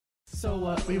So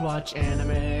what, we watch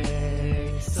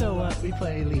anime. So what, we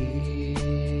play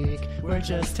League. We're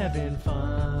just having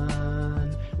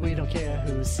fun. We don't care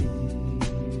who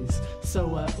sees. So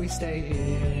what, we stay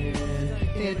in.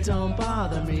 It don't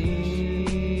bother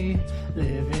me.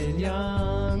 Living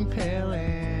young, pale,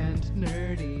 and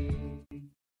nerdy.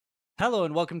 Hello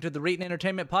and welcome to the Reetin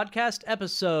Entertainment Podcast,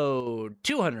 episode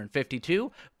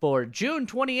 252 for June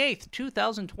 28th,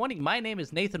 2020. My name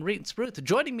is Nathan Reetin Spruth.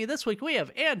 Joining me this week, we have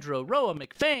Andrew Roa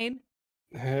McFain.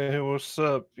 Hey, what's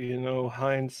up? You know,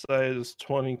 hindsight is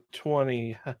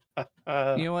 2020.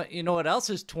 You know what else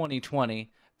is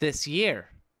 2020 this year?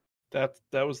 That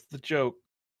was the joke.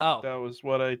 Oh, That was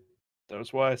why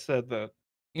I said that.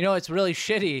 you know what's really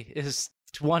shitty is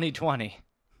 2020.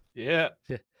 Yeah.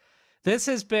 This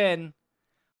has been,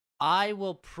 I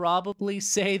will probably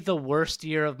say, the worst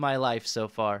year of my life so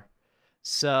far.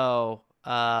 So,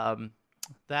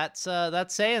 that's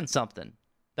saying something.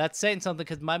 That's saying something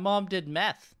because my mom did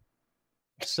meth.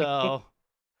 So,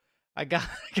 I got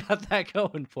that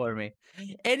going for me.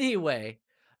 Anyway,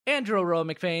 Andrew Roa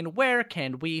McFain, where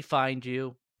can we find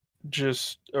you?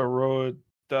 Just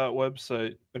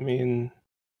Aroa.website. I mean,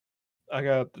 I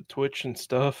got the Twitch and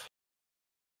stuff.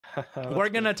 We're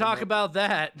gonna talk about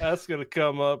that. That's gonna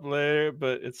come up later,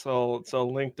 but it's all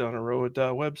linked on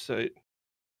Aroa.website.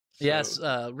 Yes,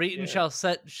 Reetin yeah.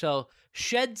 shall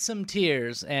shed some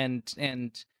tears and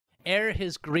air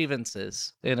his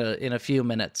grievances in a few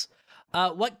minutes.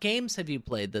 What games have you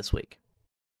played this week?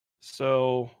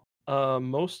 So,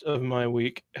 most of my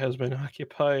week has been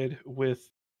occupied with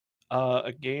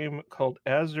a game called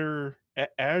Azure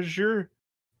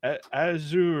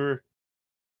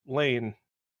Lane.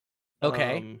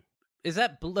 Okay, is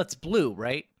that that's blue,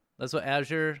 right? That's what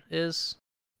Azure is.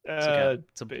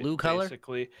 It's a blue color,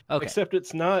 basically. Okay. Except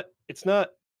it's not.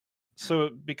 So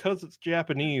because it's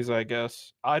Japanese, I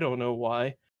guess. I don't know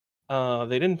why.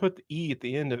 They didn't put the E at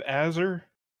the end of Azure.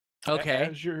 Okay.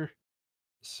 Azure.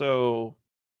 So,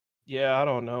 yeah, I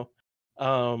don't know.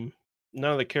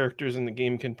 None of the characters in the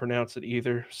game can pronounce it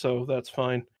either, so that's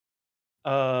fine.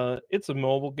 It's a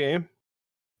mobile game,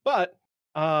 but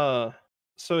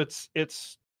so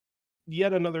it's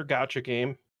yet another gacha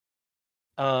game.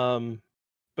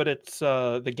 But it's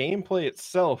the gameplay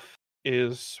itself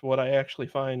is what I actually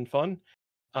find fun.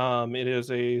 It is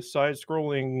a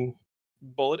side-scrolling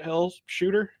bullet hell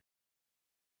shooter.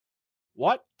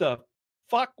 What the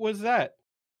fuck was that?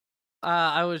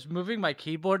 I was moving my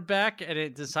keyboard back and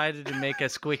it decided to make a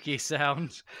squeaky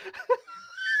sound.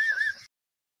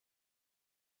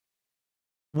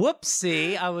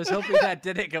 Whoopsie! I was hoping that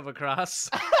didn't come across.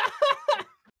 It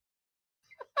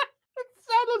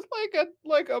sounded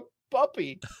like a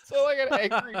puppy. So like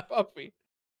an angry puppy.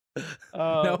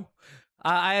 No,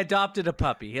 I adopted a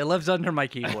puppy. It lives under my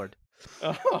keyboard.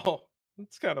 Oh,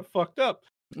 that's kind of fucked up.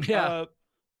 Yeah.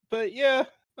 But yeah,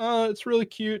 it's really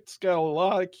cute. It's got a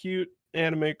lot of cute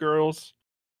anime girls.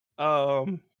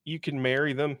 You can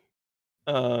marry them.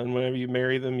 And whenever you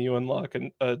marry them, you unlock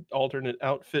an alternate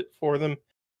outfit for them.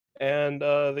 And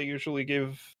they usually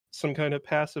give some kind of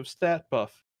passive stat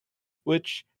buff,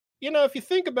 which, you know, if you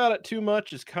think about it too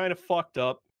much, is kind of fucked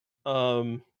up.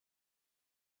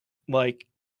 Like,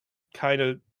 kind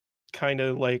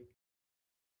of like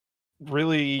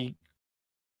really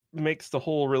makes the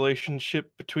whole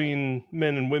relationship between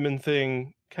men and women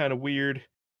thing kind of weird.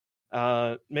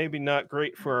 Maybe not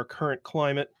great for our current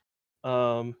climate.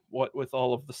 What with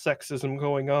all of the sexism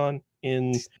going on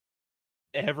in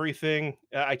everything.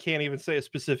 I can't even say a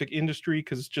specific industry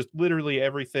because it's just literally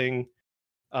everything.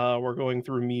 We're going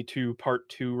through Me Too Part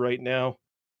 2 right now.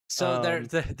 So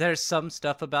there's some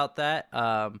stuff about that.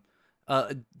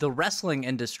 The wrestling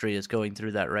industry is going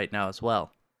through that right now as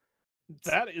well.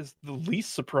 That is the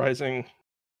least surprising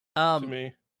to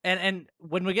me. And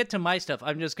when we get to my stuff,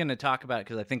 I'm just going to talk about it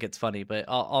because I think it's funny, but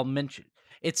I'll mention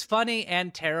it's funny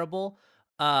and terrible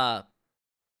for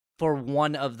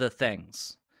one of the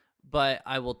things. But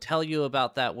I will tell you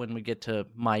about that when we get to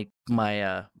my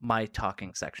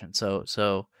talking section.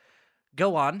 So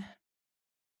go on.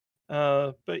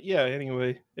 But yeah,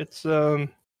 anyway, it's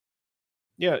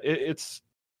it's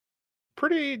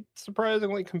pretty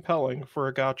surprisingly compelling for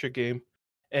a gacha game.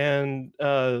 And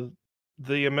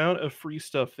the amount of free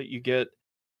stuff that you get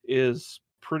is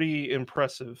pretty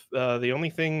impressive. The only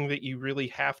thing that you really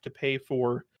have to pay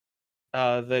for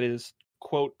that is,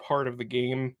 quote, part of the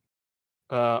game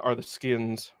are the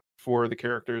skins for the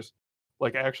characters.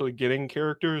 Like, actually getting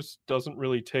characters doesn't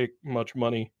really take much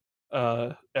money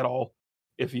at all.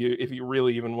 If you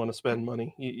really even want to spend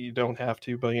money, you don't have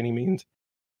to by any means.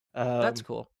 That's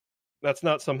cool. That's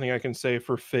not something I can say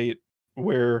for Fate,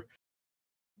 where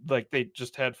like they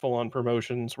just had full on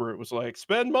promotions where it was like,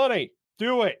 spend money,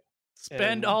 do it. Spend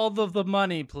And, all of the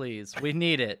money, please. We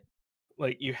need it.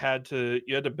 like you had to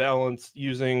balance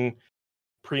using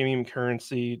premium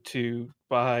currency to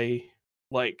buy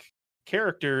like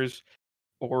characters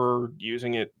or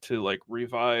using it to like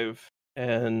revive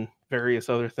and various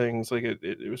other things. Like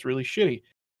it was really shitty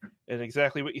and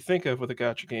exactly what you think of with a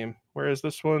gacha game. Whereas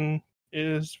this one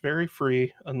is very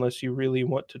free unless you really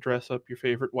want to dress up your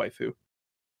favorite waifu.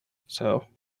 So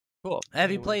Cool. Have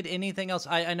you Anyway. played anything else?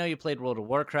 I know you played World of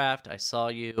Warcraft. I saw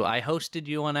you. I hosted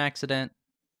you on accident.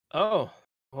 oh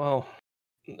well,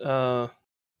 I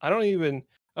don't think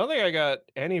I got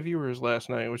any viewers last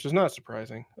night, which is not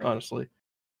surprising, honestly.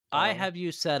 I have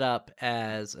you set up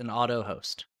as an auto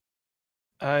host.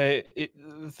 The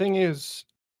thing is,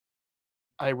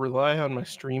 I rely on my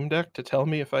Stream Deck to tell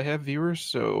me if I have viewers,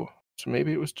 so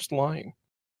maybe it was just lying.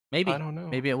 Maybe. I don't know.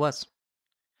 Maybe it was.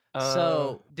 Uh,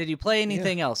 So, did you play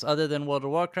anything else other than World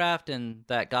of Warcraft and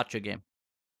that gacha game?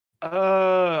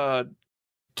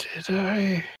 Did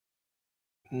I?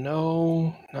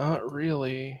 No, not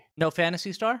really. No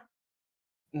Phantasy Star?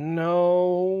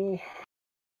 No.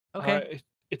 Okay.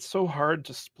 It's so hard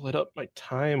to split up my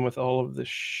time with all of this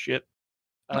shit.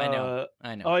 I know.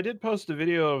 Oh, I did post a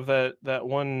video of that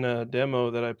one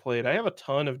demo that I played. I have a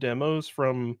ton of demos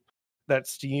from that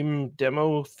Steam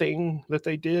demo thing that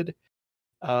they did,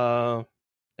 and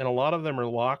a lot of them are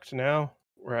locked now,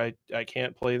 where I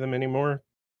can't play them anymore.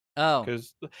 Oh,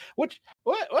 Because what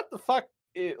the fuck?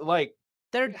 Like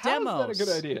they're how demos. is that a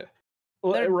good idea?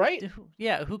 They're- Right?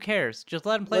 Yeah, who cares? Just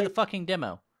let them play the Like- fucking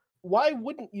demo. Why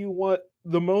wouldn't you want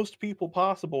the most people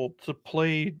possible to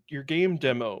play your game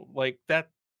demo? Like that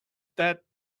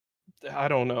I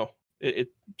don't know. It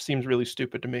seems really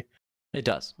stupid to me. It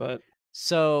does. But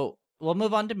So we'll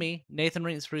move on to me, Nathan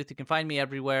Reetons Ruth. You can find me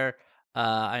everywhere.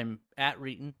 I'm at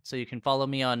Reeton, so you can follow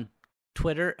me on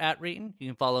Twitter at Reeton. You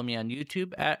can follow me on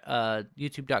YouTube at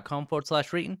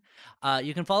youtube.com/Reeton.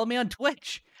 You can follow me on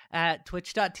Twitch at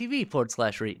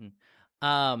twitch.tv/Reeton.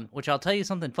 Which I'll tell you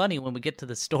something funny when we get to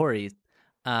the stories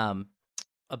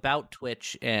about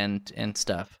Twitch and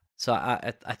stuff. So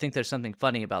I think there's something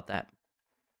funny about that.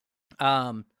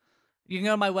 You can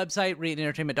go to my website,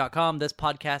 reetonentertainment.com. This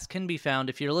podcast can be found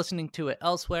if you're listening to it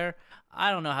elsewhere.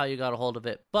 I don't know how you got a hold of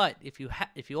it, but if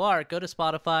you are, go to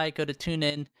Spotify, go to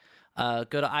TuneIn,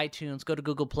 go to iTunes, go to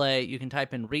Google Play. You can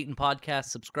type in Reeton Podcast,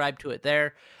 subscribe to it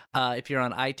there. If you're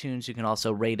on iTunes, you can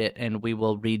also rate it, and we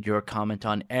will read your comment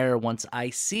on air once I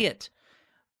see it.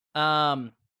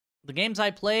 The games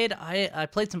I played, I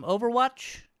played some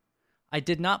Overwatch. I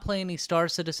did not play any Star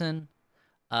Citizen.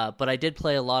 But I did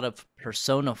play a lot of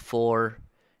Persona 4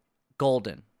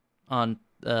 Golden on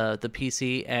the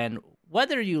PC, and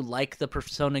whether you like the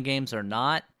Persona games or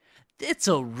not, it's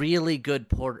a really good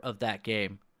port of that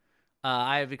game.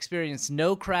 I have experienced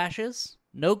no crashes,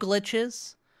 no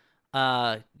glitches.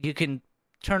 You can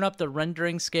turn up the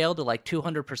rendering scale to like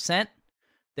 200%.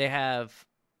 They have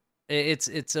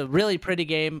it's a really pretty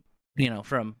game,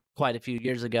 from quite a few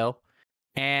years ago,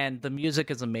 and the music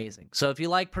is amazing. So if you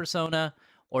like Persona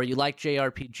or you like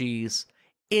JRPGs,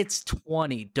 it's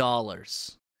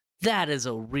 $20. That is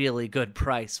a really good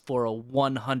price for a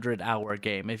 100-hour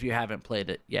game if you haven't played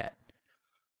it yet.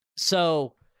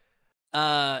 So,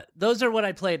 those are what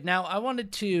I played. Now, I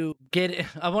wanted to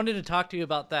talk to you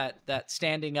about that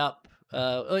standing up.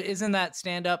 Isn't that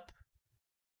stand up?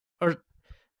 Or,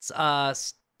 I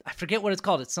forget what it's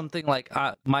called. It's something like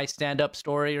my stand up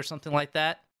story or something like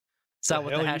that. Is that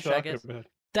what the hashtag is? about?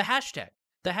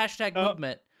 The hashtag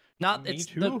movement. Not Me it's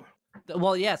too.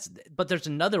 well, yes, but there's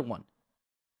another one.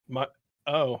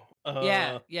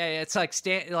 Yeah. It's like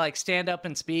stand up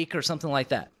and speak or something like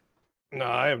that. No,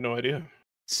 I have no idea.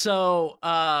 So,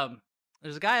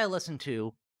 there's a guy I listen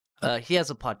to. He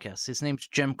has a podcast. His name's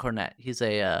Jim Cornette.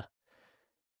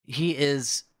 He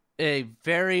is a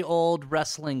very old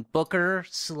wrestling booker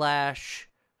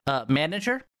 /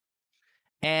 manager,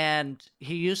 and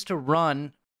he used to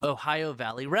run Ohio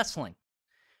Valley Wrestling,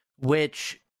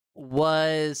 which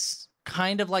was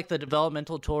kind of like the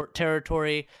developmental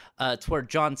territory. It's where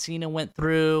John Cena went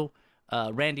through,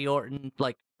 Randy Orton,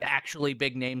 like actually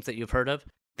big names that you've heard of.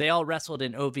 They all wrestled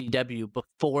in OVW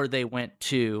before they went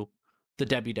to the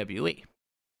WWE.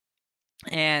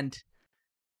 And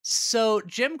so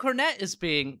Jim Cornette is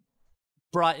being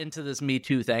brought into this Me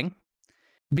Too thing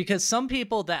because some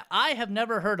people that I have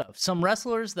never heard of, some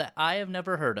wrestlers that I have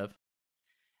never heard of,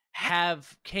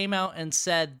 have came out and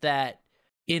said that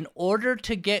in order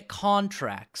to get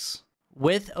contracts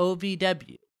with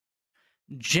OVW,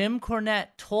 Jim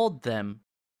Cornette told them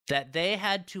that they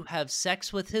had to have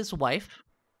sex with his wife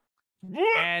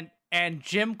and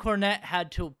Jim Cornette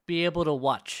had to be able to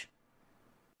watch.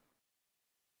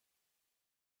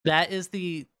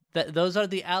 Those are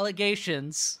the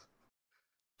allegations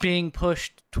being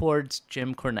pushed towards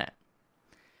Jim Cornette.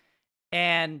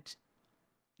 And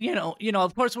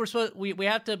of course we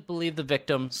have to believe the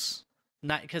victims,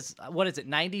 not because what is it,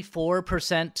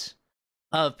 94%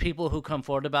 of people who come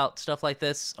forward about stuff like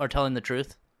this are telling the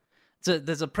truth.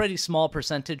 There's a pretty small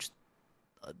percentage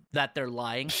that they're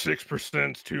lying.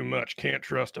 6%'s too much. Can't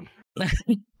trust them.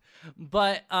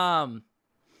 But I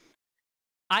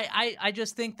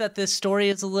just think that this story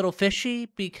is a little fishy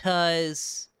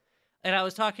because, and I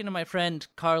was talking to my friend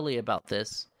Carly about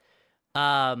this.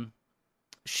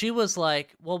 She was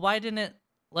like, well, why didn't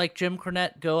Jim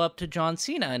Cornette go up to John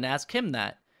Cena and ask him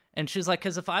that? And she's like,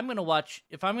 because if I'm gonna watch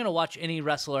any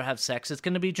wrestler have sex, it's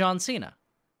gonna be John Cena.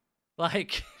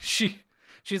 Like she's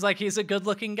like, he's a good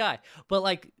looking guy. But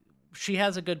like, she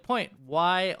has a good point.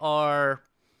 Why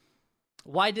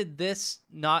did this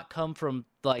not come from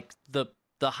like the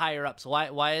higher ups?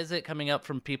 Why is it coming up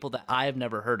from people that I've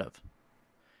never heard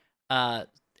of?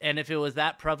 And if it was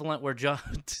that prevalent where Jim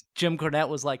Cornette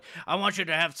was like, I want you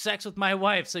to have sex with my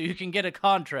wife so you can get a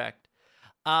contract,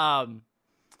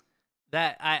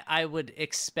 that I would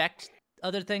expect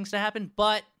other things to happen.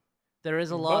 But there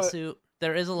is a lawsuit.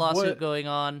 There is a lawsuit going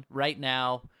on right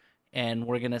now, and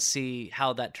we're going to see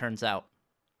how that turns out.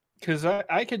 Because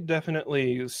I could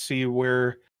definitely see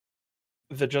where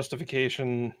the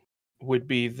justification would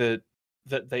be that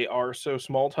they are so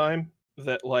small time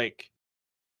that like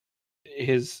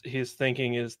his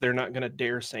thinking is they're not going to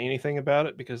dare say anything about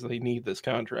it because they need this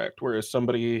contract. Whereas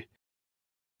somebody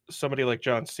like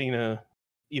John Cena,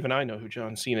 even I know who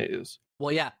John Cena is.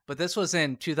 Well, yeah, but this was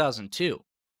in 2002.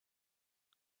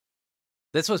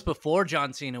 This was before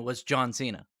John Cena was John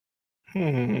Cena.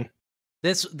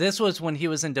 This was when he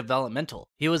was in developmental.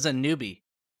 He was a newbie.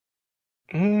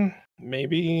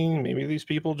 Maybe these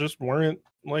people just weren't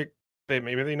like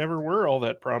maybe they never were all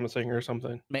that promising or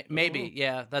something. Maybe,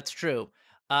 yeah, that's true.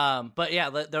 But yeah,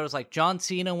 there was like John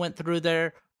Cena went through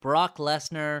there, Brock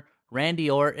Lesnar, Randy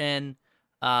Orton,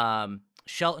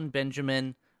 Shelton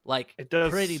Benjamin, like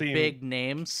pretty big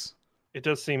names. It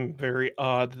does seem very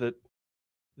odd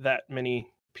that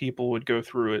many people would go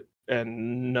through it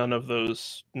and none of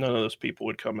those people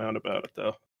would come out about it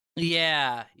though.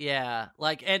 Yeah.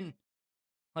 Like Jim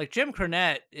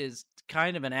Cornette is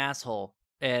kind of an asshole.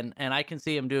 And I can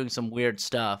see him doing some weird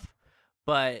stuff,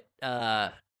 but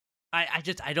I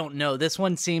don't know. This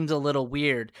one seems a little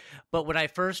weird. But when I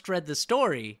first read the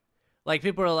story, like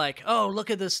people are like, "Oh, look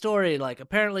at this story! Like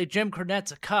apparently Jim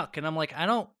Cornette's a cuck," and I'm like, I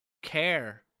don't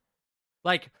care.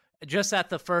 Like just at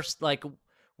the first like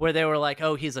where they were like,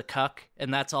 "Oh, he's a cuck,"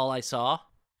 and that's all I saw.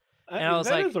 And I was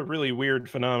that like, is a really weird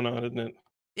phenomenon, isn't it?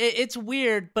 It's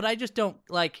weird, but I just don't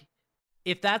like.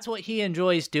 If that's what he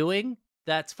enjoys doing,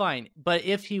 that's fine. But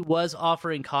if he was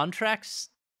offering contracts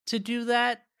to do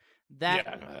that,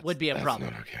 would be a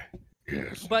problem. Not okay.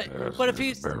 Yes, but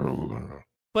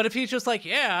if he's just like,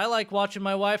 yeah, I like watching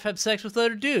my wife have sex with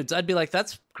other dudes, I'd be like,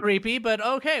 that's creepy, but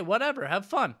okay, whatever, have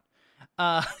fun.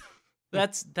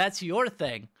 That's your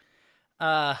thing.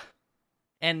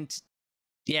 And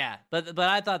yeah, but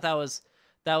I thought that was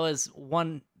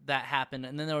one that happened,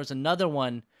 and then there was another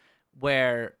one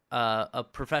where a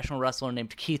professional wrestler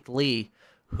named Keith Lee,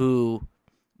 who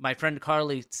my friend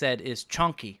Carly said is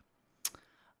chunky.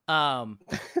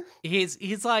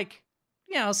 He's like,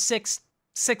 6'6",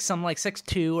 something like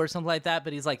 6'2" or something like that,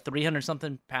 but he's like 300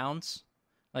 something pounds.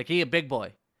 Like he a big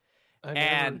boy.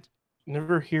 I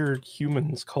never hear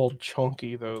humans called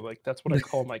chunky though. Like that's what I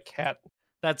call my cat.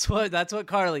 That's what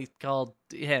Carly called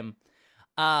him.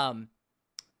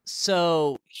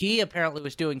 So he apparently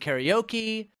was doing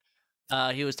karaoke.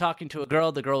 He was talking to a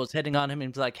girl. The girl was hitting on him. He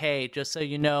was like, "Hey, just so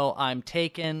you know, I'm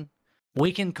taken.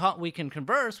 We can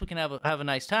converse. We can have a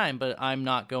nice time, but I'm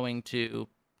not going to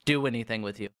do anything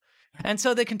with you." And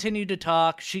so they continued to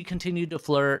talk. She continued to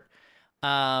flirt.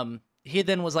 He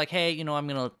then was like, "Hey,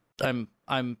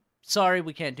 I'm sorry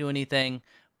we can't do anything,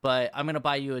 but I'm gonna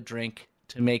buy you a drink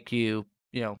to make you,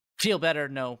 feel better.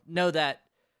 Know that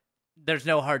there's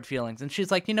no hard feelings." And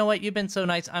she's like, "You know what? You've been so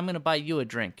nice. I'm gonna buy you a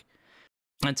drink."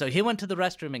 And so he went to the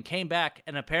restroom and came back,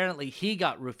 and apparently he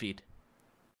got roofied.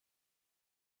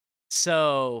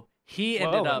 So he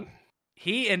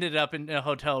ended up in a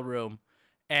hotel room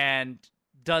and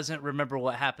doesn't remember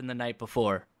what happened the night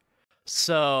before.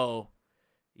 So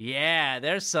yeah,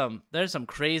 there's some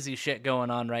crazy shit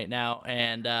going on right now,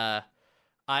 and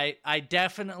I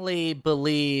definitely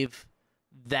believe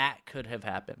that could have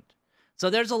happened. So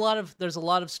there's a lot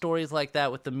of stories like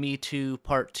that with the Me Too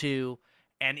Part 2.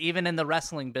 and even in the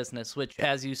wrestling business, which,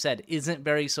 as you said, isn't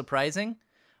very surprising,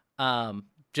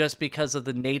 just because of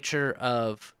the nature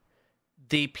of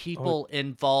the people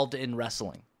involved in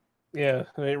wrestling. Yeah,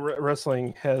 I mean,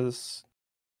 wrestling has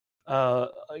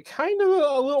kind of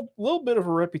a little bit of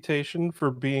a reputation for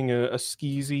being a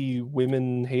skeezy,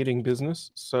 women-hating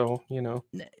business. So,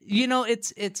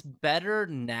 It's better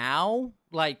now.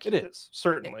 Like, it is,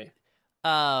 certainly.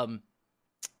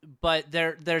 But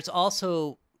there's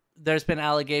been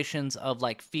allegations of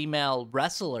like female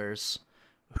wrestlers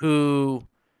who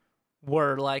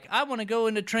were like, I want to go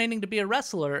into training to be a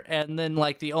wrestler, and then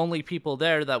like the only people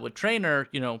there that would train her,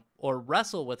 or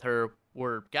wrestle with her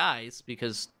were guys,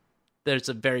 because there's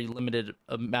a very limited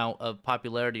amount of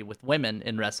popularity with women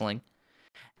in wrestling.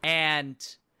 And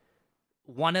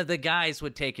one of the guys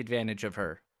would take advantage of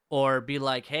her or be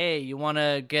like, hey, you want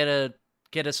to get a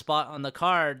spot on the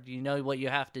card, you know what you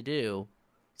have to do,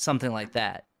 something like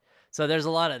that. So there's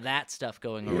a lot of that stuff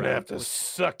going on. You're gonna have to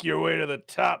suck your way to the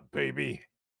top, baby.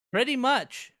 Pretty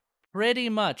much.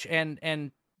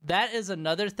 And that is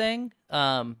another thing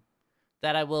that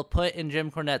I will put in Jim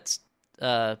Cornette's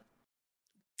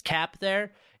cap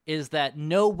there, is that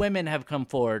no women have come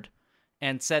forward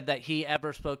and said that he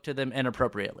ever spoke to them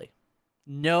inappropriately.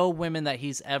 No women that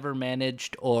he's ever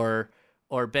managed or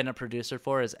been a producer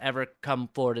for has ever come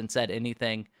forward and said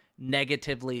anything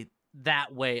negatively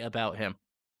that way about him.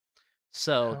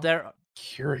 So they're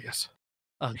curious.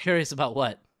 Oh, curious about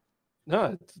what?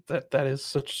 No, that is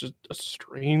such a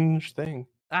strange thing.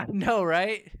 I know,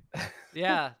 right?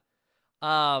 Yeah.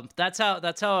 That's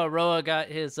how Aroa got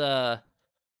his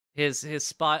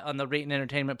spot on the Rate and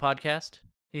Entertainment podcast.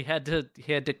 He had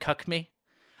to cuck me.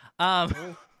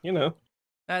 That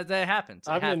happens.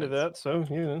 I'm into that, so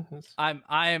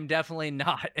I am definitely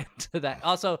not into that.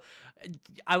 Also,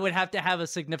 I would have to have a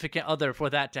significant other for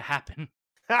that to happen.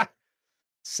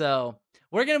 So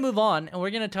we're gonna move on, and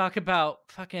we're gonna talk about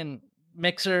fucking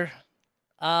Mixer.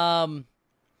 As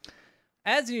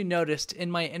you noticed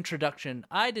in my introduction,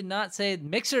 I did not say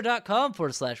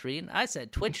mixer.com/Reetin. I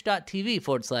said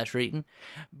twitch.tv/Reetin,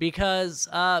 because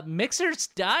Mixer's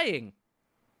dying,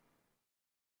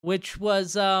 which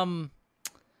was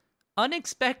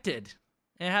unexpected.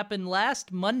 It happened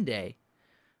last Monday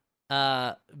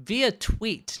via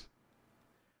tweet,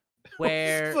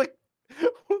 where like,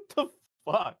 what the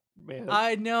fuck, man?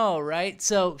 I know, right?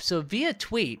 So via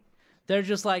tweet, they're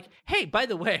just like, hey, by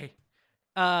the way,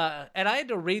 and I had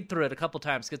to read through it a couple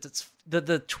times because it's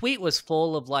the tweet was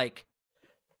full of like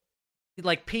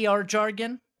PR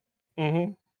jargon.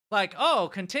 Mm-hmm. Like, oh,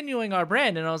 continuing our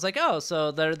brand, and I was like, oh,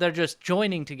 so they're just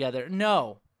joining together.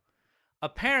 No,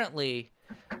 apparently,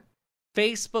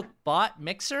 Facebook bought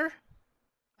Mixer.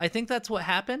 I think that's what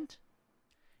happened.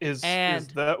 Is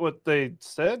that what they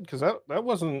said? Because that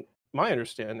wasn't my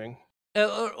understanding.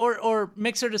 Or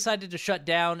Mixer decided to shut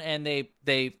down, and they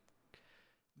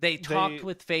talked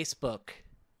with Facebook.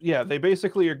 Yeah, they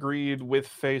basically agreed with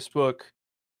Facebook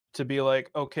to be like,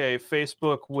 okay,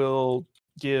 Facebook will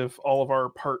give all of our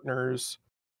partners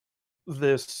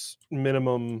this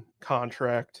minimum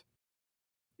contract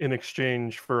in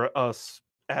exchange for us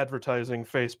advertising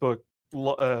Facebook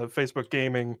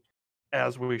gaming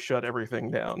as we shut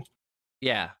everything down.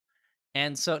 Yeah.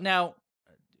 And so now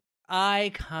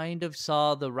I kind of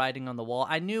saw the writing on the wall.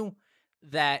 I knew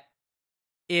that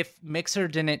if Mixer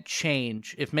didn't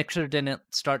change, if Mixer didn't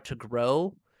start to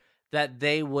grow, that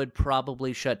they would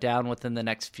probably shut down within the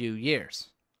next few years.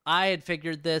 I had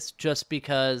figured this just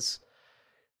because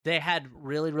they had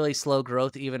really, really slow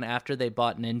growth even after they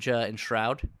bought Ninja and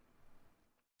Shroud.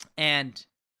 And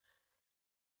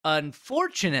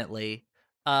unfortunately,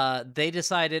 they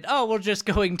decided, oh, we're just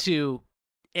going to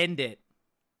end it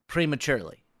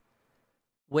prematurely,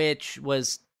 which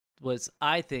was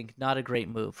I think not a great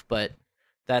move, but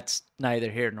that's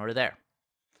neither here nor there.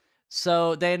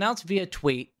 So they announced via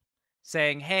tweet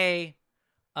saying, hey,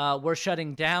 we're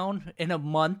shutting down in a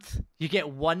month. You get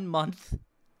 1 month.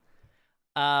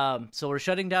 So we're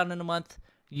shutting down in a month.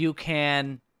 You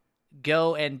can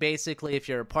go and basically, if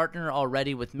you're a partner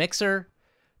already with Mixer,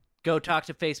 go talk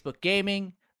to Facebook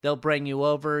Gaming. They'll bring you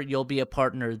over. You'll be a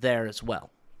partner there as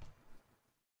well.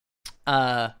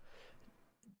 Now,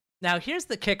 here's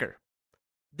the kicker.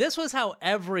 This was how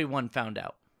everyone found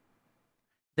out.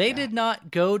 They did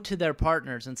not go to their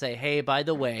partners and say, hey, by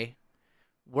the way,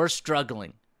 we're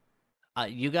struggling.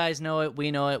 You guys know it.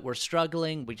 We know it. We're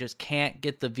struggling. We just can't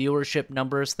get the viewership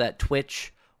numbers that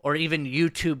Twitch or even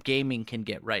YouTube Gaming can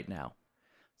get right now.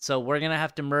 So we're going to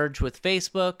have to merge with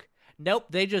Facebook. Nope.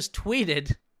 They just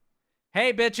tweeted,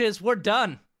 hey, bitches, we're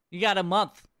done. You got a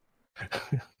month.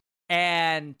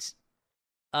 And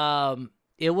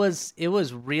it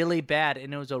was really bad,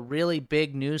 and it was a really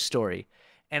big news story.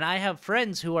 And I have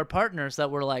friends who are partners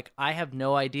that were like, I have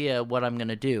no idea what I'm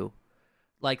gonna do.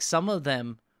 Like, some of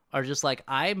them are just like,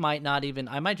 I might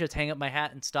just hang up my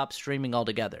hat and stop streaming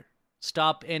altogether.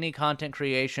 Stop any content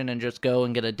creation and just go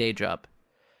and get a day job.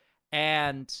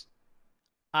 And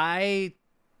I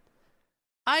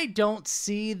don't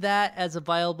see that as a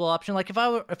viable option. Like, if I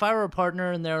were a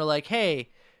partner and they were like, hey,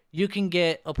 you can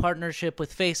get a partnership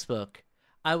with Facebook,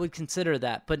 I would consider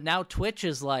that. But now Twitch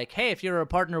is like, hey, if you're a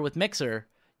partner with Mixer,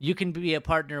 you can be a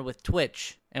partner with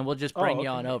Twitch, and we'll just bring you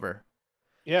on over.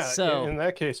 Yeah, so in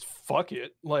that case, fuck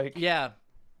it. Like, yeah,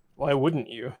 why wouldn't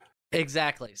you?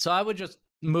 exactly. So I would just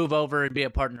move over and be a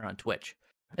partner on Twitch,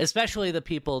 especially the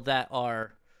people that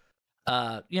are,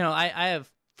 I have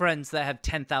friends that have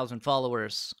 10,000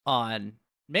 followers on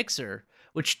Mixer,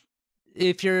 which,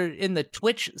 if you're in the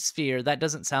Twitch sphere, that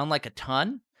doesn't sound like a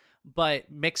ton, but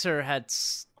Mixer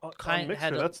that's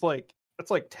like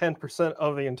 10%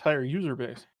 of the entire user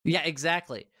base. Yeah,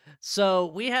 exactly. So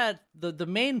we had the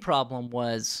main problem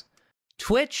was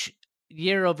Twitch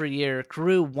year over year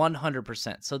grew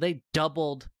 100%. So they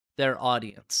doubled their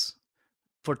audience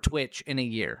for Twitch in a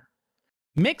year.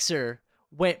 Mixer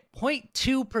went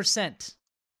 0.2%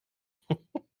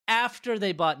 after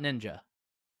they bought Ninja.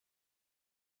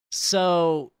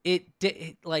 So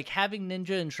like, having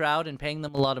Ninja and Shroud and paying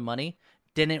them a lot of money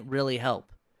didn't really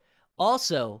help.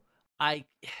 Also, I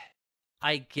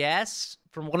guess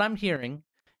from what I'm hearing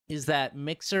is that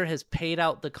Mixer has paid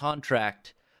out the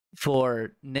contract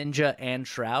for Ninja and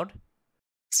Shroud.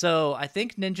 So I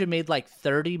think Ninja made like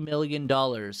 $30 million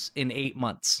in 8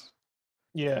 months.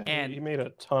 Yeah, and he made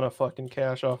a ton of fucking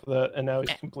cash off of that, and now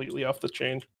he's completely off the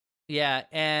chain. Yeah,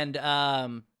 and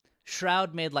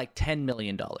Shroud made like $10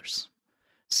 million.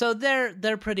 So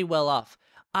they're pretty well off.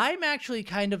 I'm actually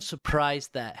kind of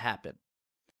surprised that happened.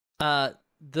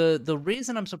 The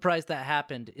reason I'm surprised that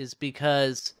happened is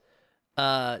because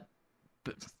I'm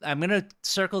gonna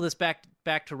circle this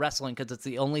back to wrestling because it's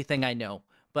the only thing I know,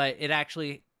 but it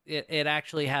actually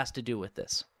has to do with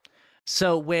this.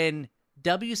 So when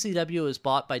WCW was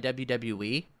bought by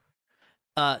WWE,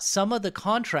 some of the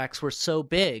contracts were so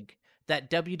big that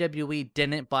WWE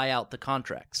didn't buy out the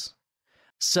contracts.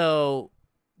 So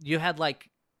you had like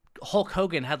Hulk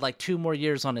Hogan had like 2 more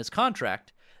years on his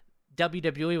contract.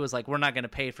 WWE was like, we're not going to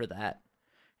pay for that.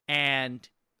 And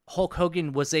Hulk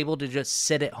Hogan was able to just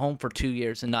sit at home for 2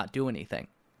 years and not do anything.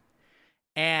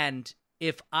 And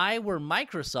if I were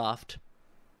Microsoft,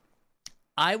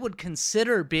 I would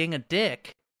consider being a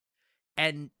dick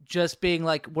and just being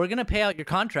like, we're going to pay out your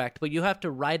contract, but you have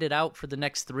to ride it out for the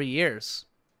next 3 years,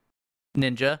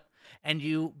 Ninja. And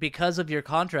you, because of your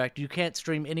contract, you can't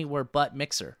stream anywhere but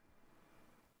Mixer.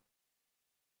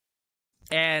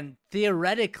 And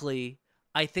theoretically,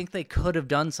 I think they could have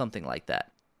done something like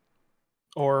that.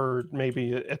 Or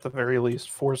maybe at the very least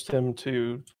forced him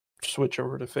to switch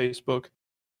over to Facebook.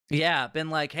 Yeah, been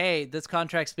like, hey, this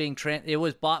contract's being it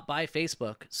was bought by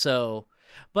Facebook. So,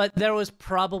 but there was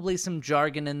probably some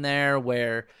jargon in there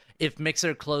where if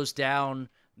Mixer closed down,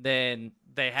 then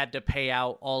they had to pay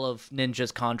out all of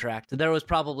Ninja's contract. There was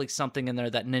probably something in there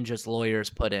that Ninja's lawyers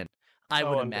put in, I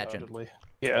would imagine.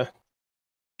 Yeah.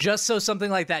 Just so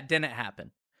something like that didn't happen.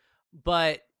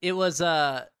 But it was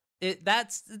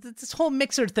this whole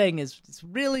Mixer thing it's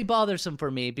really bothersome for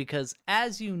me because,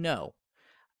 as you know,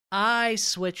 I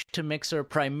switched to Mixer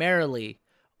primarily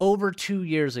over 2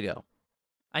 years ago.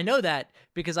 I know that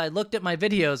because I looked at my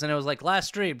videos and it was like last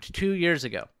streamed 2 years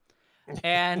ago.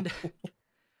 And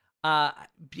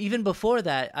even before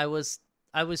that, I was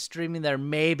streaming there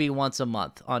maybe once a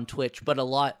month on Twitch, but a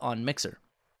lot on Mixer.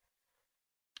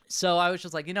 So I was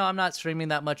just like, I'm not streaming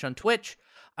that much on Twitch.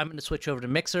 I'm going to switch over to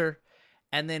Mixer.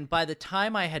 And then by the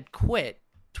time I had quit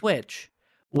Twitch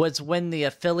was when the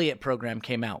affiliate program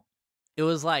came out. It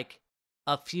was like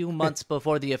a few months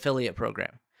before the affiliate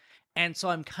program. And so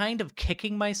I'm kind of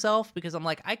kicking myself because I'm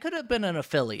like, I could have been an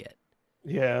affiliate.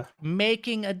 Yeah.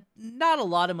 Making not a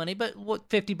lot of money, but what,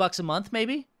 $50 a month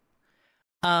maybe?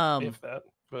 If that.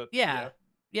 But yeah.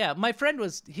 My friend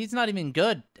he's not even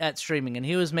good at streaming, and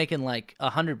he was making like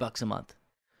 $100 a month.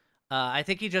 I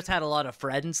think he just had a lot of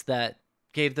friends that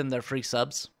gave them their free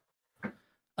subs.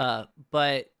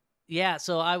 But yeah,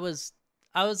 so I was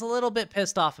a little bit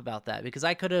pissed off about that because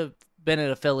I could have been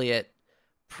an affiliate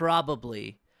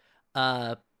probably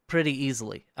pretty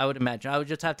easily. I would imagine. I would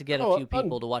just have to get a few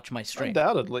people to watch my stream.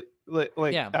 Undoubtedly.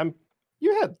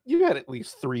 You had at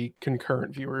least 3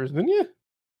 concurrent viewers, didn't you?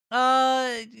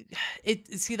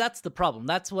 See, that's the problem.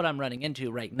 That's what I'm running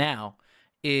into right now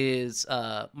is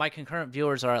my concurrent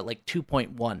viewers are at like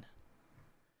 2.1.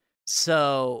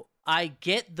 So I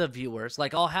get the viewers.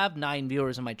 Like I'll have 9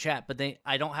 viewers in my chat, but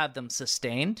I don't have them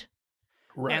sustained.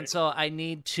 Right. And so I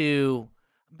need to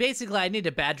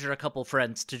badger a couple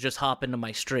friends to just hop into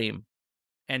my stream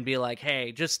and be like,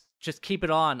 "Hey, just keep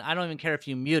it on. I don't even care if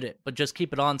you mute it, but just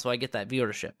keep it on so I get that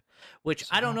viewership." Which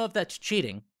I don't know if that's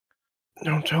cheating.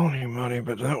 Don't tell anybody,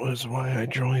 but that was why I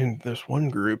joined this one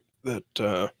group that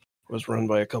was run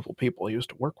by a couple people I used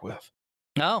to work with.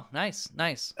 Oh, nice.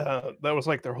 That was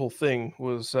like their whole thing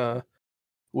was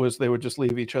they would just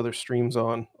leave each other's streams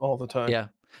on all the time. Yeah.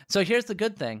 So here's the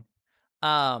good thing. You're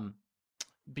on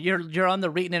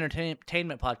the Reetin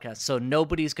Entertainment podcast, so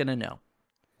nobody's gonna know.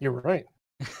 You're right.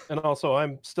 And also,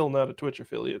 I'm still not a Twitch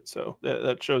affiliate, so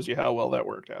that shows you how well that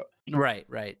worked out.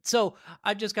 Right. So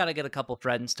I've just got to get a couple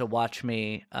friends to watch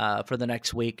me for the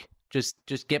next week. Just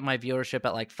get my viewership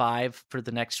at like 5 for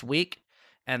the next week,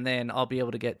 and then I'll be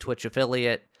able to get Twitch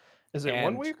affiliate. Is it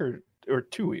 1 week or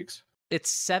 2 weeks?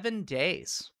 It's 7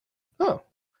 days. Oh.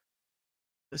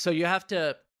 So you have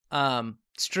to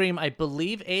stream, I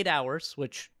believe, 8 hours,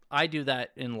 which I do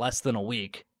that in less than a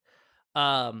week.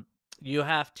 You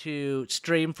have to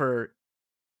stream for,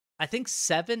 I think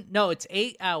it's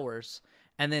 8 hours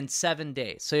and then 7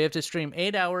 days. So you have to stream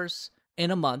 8 hours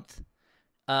in a month,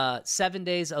 7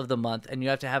 days of the month, and you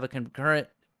have to have a concurrent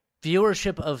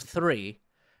viewership of 3,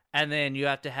 and then you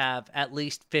have to have at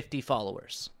least 50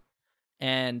 followers.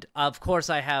 And of course,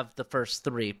 I have the first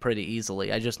 3 pretty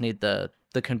easily. I just need the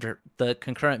concurrent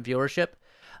viewership.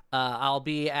 I'll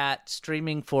be at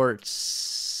streaming for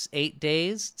 7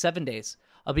 days.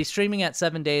 I'll be streaming at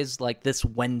 7 days, like this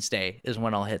Wednesday is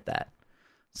when I'll hit that.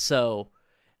 So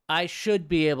I should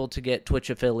be able to get Twitch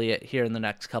affiliate here in the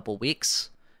next couple weeks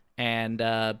and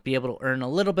be able to earn a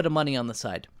little bit of money on the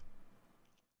side.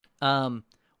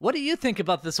 What do you think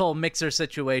about this whole Mixer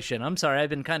situation? I'm sorry, I've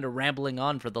been kind of rambling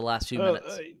on for the last few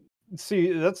minutes.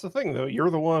 See, that's the thing, though. You're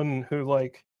the one who,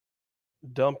 like,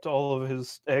 dumped all of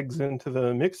his eggs into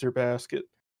the Mixer basket.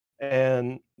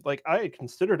 And like I had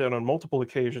considered it on multiple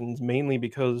occasions, mainly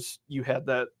because you had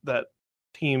that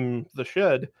team, The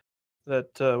Shed,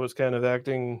 that was kind of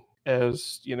acting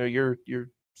as your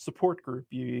support group.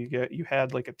 You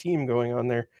had like a team going on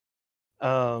there.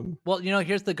 Well,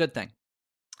 here's the good thing.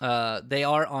 They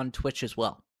are on Twitch as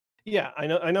well. Yeah, I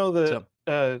know that.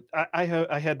 So. I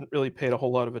hadn't really paid a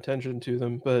whole lot of attention to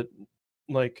them, but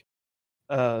like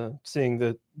seeing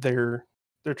that they're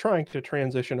trying to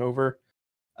transition over.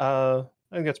 I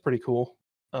think that's pretty cool.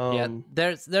 Yeah,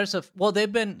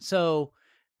 they've been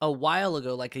a while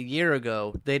ago, like a year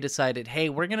ago, they decided, hey,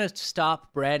 we're gonna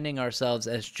stop branding ourselves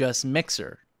as just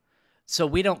Mixer, so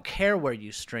we don't care where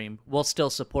you stream, we'll still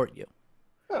support you.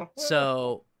 Oh,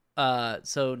 so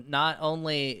not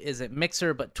only is it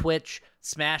Mixer, but Twitch,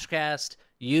 Smashcast,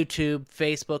 YouTube,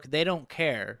 Facebook, they don't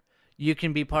care. You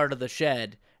can be part of the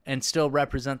Shed and still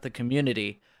represent the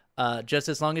community, just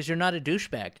as long as you're not a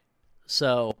douchebag.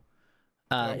 So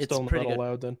it's still pretty not good.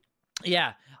 allowed then.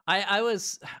 Yeah,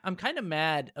 I'm kind of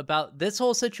mad about this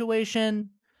whole situation,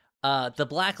 the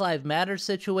Black Lives Matter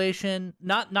situation.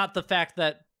 Not the fact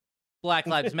that Black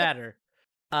Lives Matter,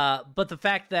 but the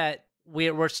fact that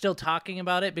we're still talking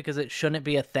about it because it shouldn't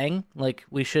be a thing. Like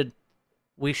we should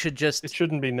just. It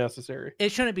shouldn't be necessary.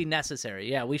 It shouldn't be necessary.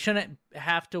 Yeah, we shouldn't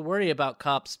have to worry about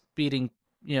cops beating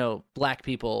black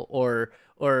people or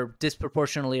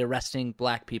disproportionately arresting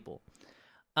black people.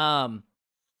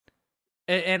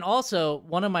 And also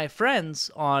one of my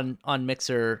friends on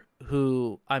Mixer,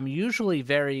 who I'm usually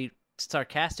very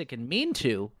sarcastic and mean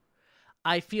to,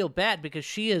 I feel bad because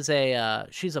she's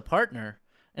a partner,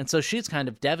 and so she's kind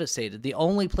of devastated. The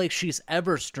only place she's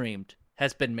ever streamed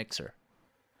has been Mixer,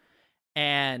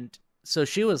 and so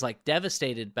she was like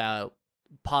devastated about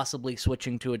possibly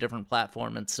switching to a different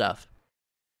platform and stuff.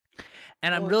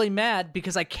 And I'm really mad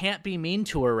because I can't be mean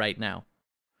to her right now.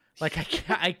 Like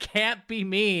I can't be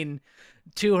mean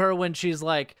to her when she's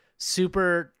like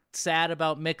super sad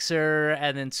about Mixer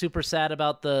and then super sad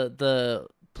about the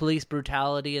police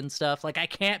brutality and stuff. Like I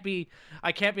can't be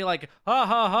like, ha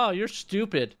ha ha, you're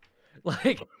stupid.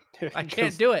 Like I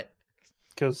can't do it.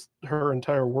 Because her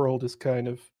entire world is kind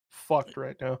of fucked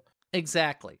right now.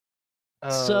 Exactly.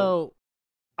 So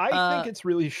I think it's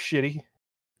really shitty.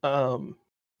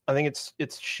 I think it's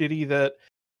shitty that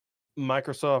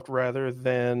Microsoft, rather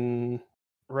than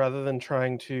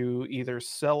trying to either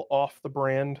sell off the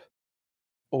brand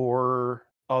or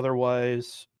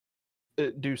otherwise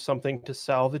do something to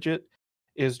salvage it,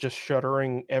 is just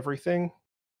shuttering everything.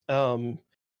 And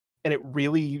it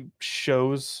really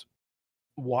shows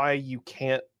why you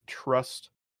can't trust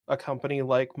a company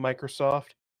like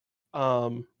Microsoft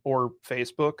or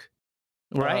Facebook,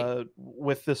 Right.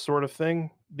 with this sort of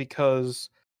thing, because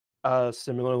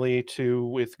similarly to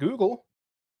with Google,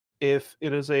 if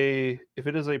it is a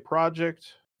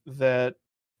project that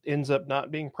ends up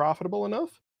not being profitable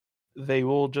enough, they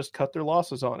will just cut their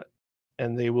losses on it,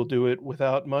 and they will do it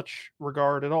without much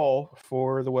regard at all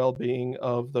for the well-being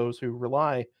of those who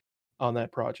rely on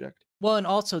that project. Well, and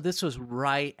also this was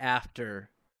right after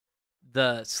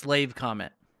the slave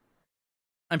comment.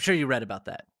 I'm sure you read about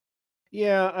that.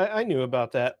 Yeah, I knew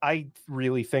about that. I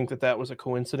really think that was a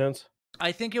coincidence.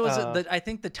 I think it was. I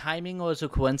think the timing was a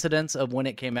coincidence of when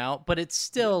it came out, but it's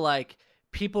still like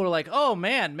people were like, "Oh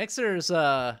man, Mixer's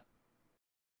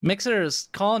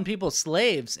calling people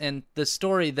slaves." And the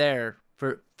story there,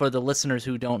 for the listeners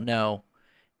who don't know,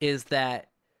 is that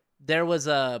there was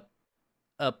a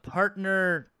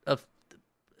partner of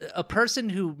a person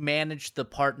who managed the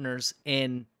partners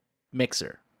in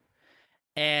Mixer,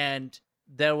 and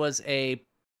there was a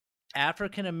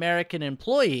African American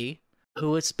employee who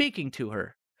was speaking to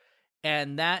her,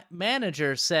 and that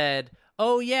manager said,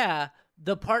 "Oh yeah,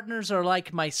 the partners are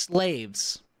like my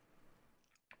slaves,"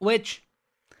 which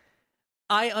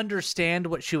I understand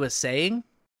what she was saying,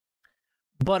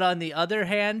 but on the other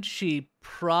hand, she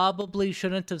probably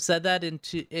shouldn't have said that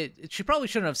into it. She probably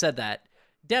shouldn't have said that.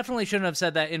 Definitely shouldn't have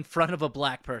said that in front of a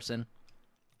black person.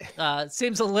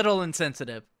 Seems a little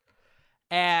insensitive.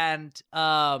 And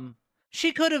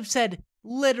she could have said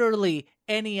literally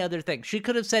any other thing. She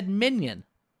could have said minion.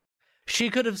 She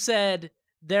could have said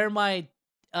they're my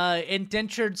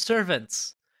indentured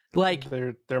servants. Like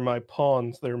they're my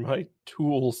pawns. They're my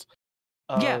tools.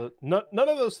 Yeah. None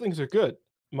of those things are good,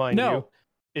 mind you.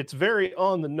 It's very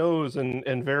on the nose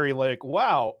and very like,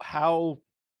 wow, how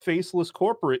faceless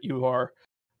corporate you are.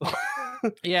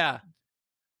 Yeah.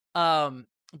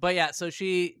 But yeah, so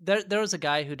there was a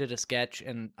guy who did a sketch,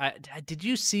 and I did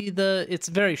you see it's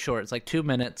very short. It's like 2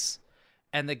 minutes,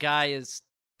 and the guy is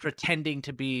pretending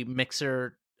to be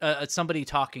Mixer, somebody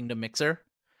talking to Mixer,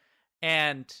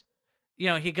 and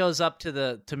he goes up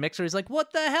to Mixer. He's like,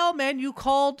 "What the hell, man? You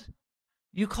called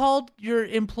your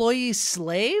employees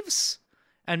slaves?"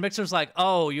 And Mixer's like,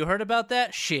 "Oh, you heard about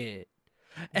that shit?"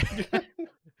 And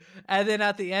then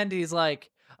at the end, he's like,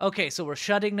 "Okay, so we're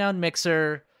shutting down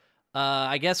Mixer.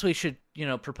 I guess we should,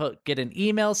 get an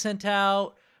email sent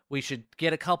out. We should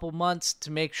get a couple months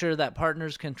to make sure that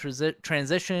partners can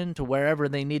transition to wherever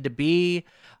they need to be.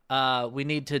 We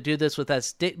need to do this with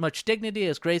as much dignity,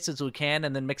 as grace as we can."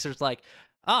 And then Mixer's like,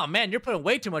 "Oh man, you're putting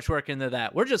way too much work into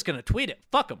that. We're just gonna tweet it.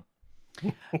 Fuck them."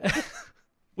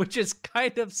 Which is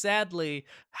kind of sadly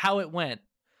how it went.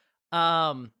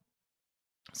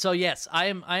 So yes, I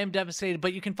am devastated,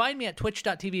 but you can find me at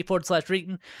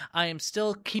twitch.tv/Reeton. I am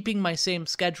still keeping my same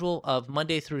schedule of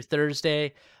Monday through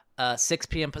Thursday, 6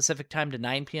 p.m. Pacific time to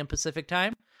 9 p.m. Pacific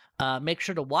time. Make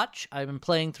sure to watch. I've been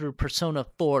playing through Persona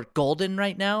 4 Golden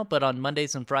right now, but on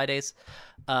Mondays and Fridays,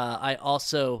 I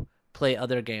also play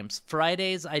other games.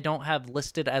 Fridays, I don't have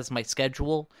listed as my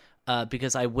schedule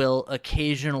because I will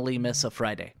occasionally miss a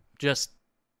Friday. Just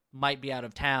might be out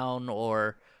of town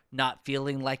or not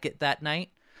feeling like it that night.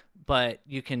 But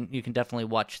you can definitely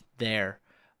watch there.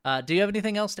 Do you have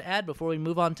anything else to add before we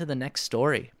move on to the next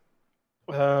story?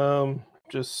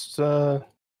 Just don't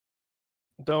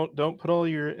put all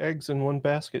your eggs in one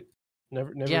basket.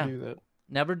 Never do that.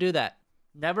 Never do that.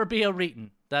 Never be a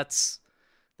Reeton. That's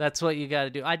what you got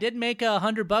to do. I did make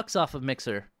 $100 off of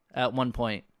Mixer at one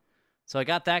point, so I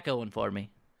got that going for me.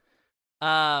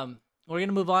 We're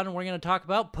gonna move on and we're gonna talk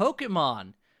about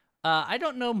Pokemon. I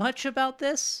don't know much about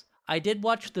this. I did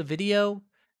watch the video.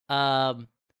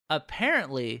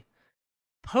 Apparently,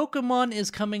 Pokemon is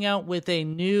coming out with a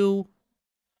new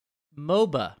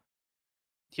MOBA.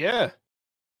 Yeah,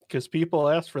 because people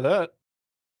asked for that.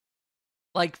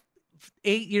 Like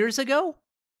 8 years ago?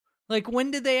 Like,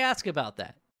 when did they ask about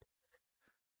that?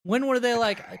 When were they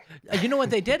like, you know what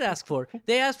they did ask for?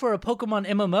 They asked for a Pokemon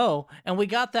MMO, and we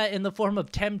got that in the form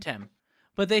of Temtem.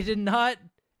 But they did not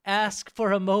ask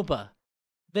for a MOBA.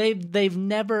 They've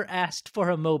never asked for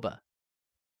a MOBA.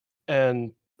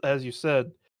 And as you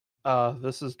said,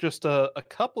 this is just a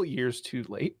couple years too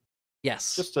late.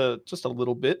 Yes. Just a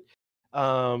little bit.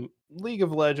 League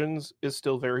of Legends is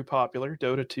still very popular.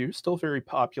 Dota 2 still very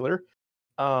popular.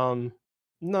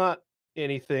 Not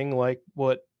anything like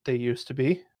what they used to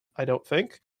be, I don't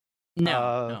think.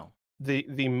 No. The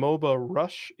MOBA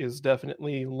rush is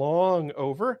definitely long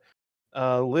over.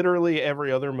 Literally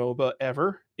every other MOBA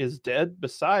ever is dead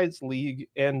besides League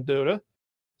and Dota.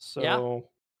 So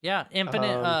yeah,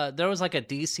 Infinite. There was like a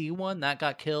DC one that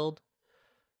got killed.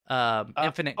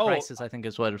 Infinite Crisis, I think,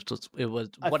 is what it was.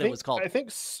 It was called. I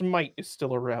think Smite is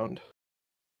still around.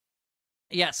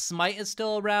 Yes, Smite is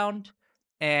still around,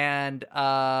 and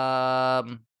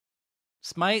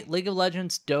Smite, League of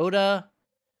Legends, Dota.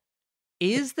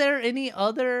 Is there any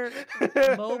other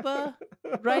MOBA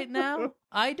right now?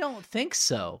 I don't think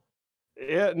so.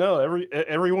 Yeah, no,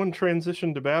 everyone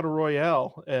transitioned to Battle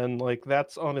Royale, and like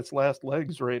that's on its last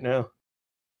legs right now.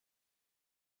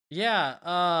 Yeah,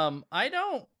 I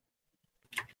don't.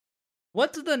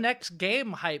 What's the next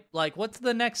game hype? Like, what's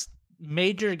the next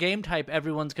major game type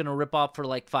everyone's gonna rip off for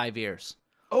like 5 years?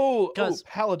 Oh, 'Cause-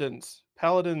 Paladins.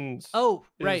 Paladins Oh,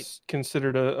 right. is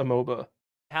considered a MOBA.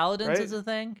 Paladins right? is a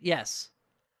thing? Yes.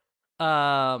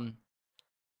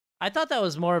 I thought that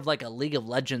was more of like a League of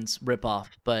Legends ripoff,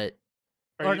 but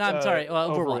Are you- I'm sorry,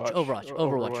 Overwatch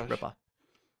Overwatch. ripoff.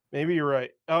 Maybe you're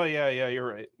right. Oh yeah, you're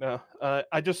right. No,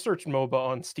 I just searched MOBA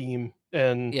on Steam,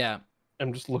 and Yeah,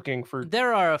 I'm just looking for.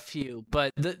 there are a few,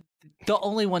 but the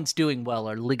only ones doing well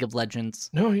are League of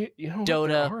Legends. No, you know what?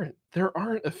 Dota. There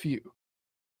aren't a few.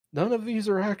 None of these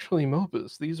are actually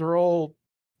MOBAs. These are all.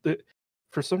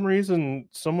 For some reason,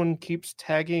 someone keeps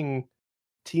tagging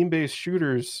team-based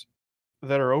shooters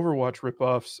that are Overwatch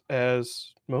ripoffs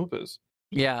as MOBAs.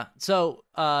 Yeah. So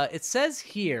it says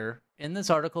here in this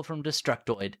article from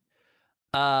Destructoid,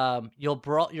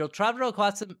 you'll travel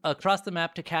across the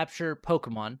map to capture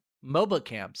Pokemon MOBA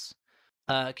camps,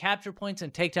 capture points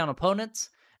and take down opponents.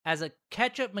 As a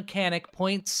catch-up mechanic,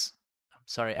 points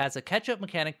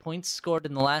scored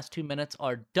in the last 2 minutes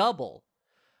are double.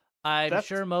 That's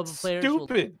sure MOBA players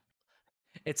stupid.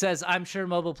 It says, I'm sure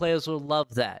mobile players will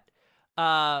love that.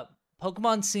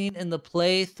 Pokemon seen in the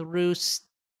playthrough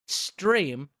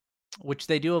stream, which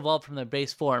they do evolve from their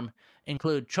base form,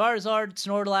 include Charizard,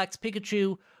 Snorlax,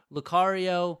 Pikachu,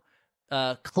 Lucario,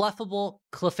 Clefable,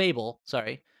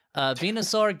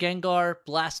 Venusaur, Gengar,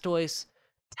 Blastoise,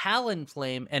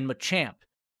 Talonflame, and Machamp.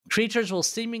 Creatures will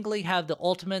seemingly have the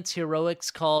ultimates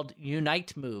heroics called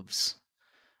Unite moves.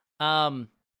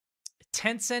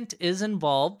 Tencent is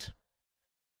involved,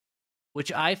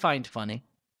 which I find funny.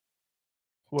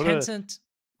 Tencent.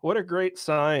 What a great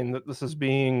sign that this is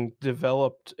being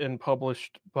developed and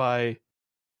published by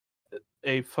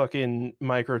a fucking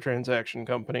microtransaction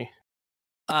company.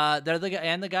 They're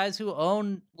the guys who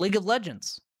own League of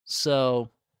Legends, so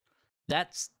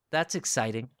that's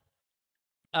exciting.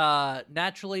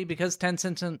 Naturally, because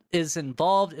Tencent is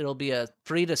involved, it'll be a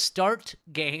free to start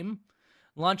game,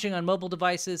 launching on mobile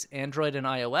devices, Android and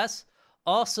iOS.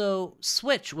 Also,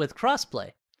 Switch with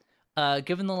crossplay.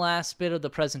 Given the last bit of the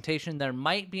presentation, there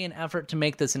might be an effort to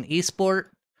make this an esport.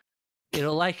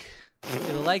 It'll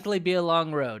likely be a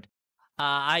long road.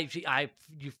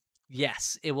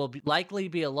 Yes, it will likely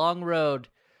be a long road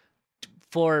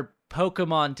for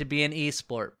Pokemon to be an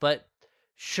esport. But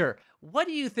sure, what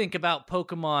do you think about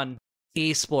Pokemon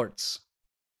esports?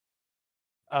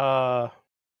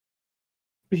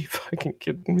 Be fucking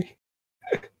kidding me?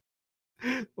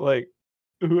 Like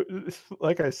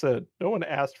I said, no one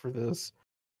asked for this.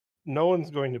 No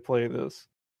one's going to play this.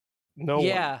 No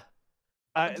Yeah.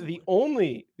 one. The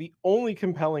only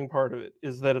compelling part of it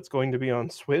is that it's going to be on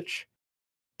Switch.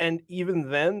 And even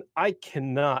then, I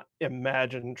cannot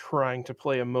imagine trying to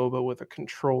play a MOBA with a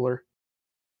controller.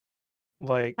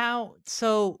 Like How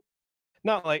so?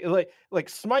 not like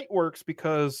Smite works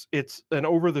because it's an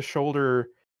over-the-shoulder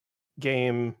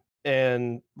game,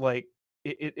 and like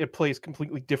it plays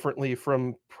completely differently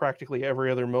from practically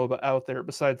every other MOBA out there,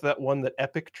 besides that one that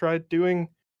Epic tried doing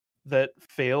that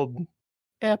failed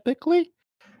epically.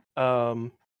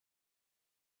 You're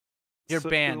so,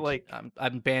 banned. Like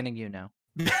I'm banning you now.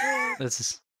 This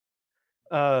is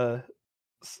I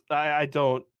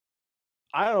don't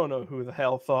know who the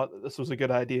hell thought that this was a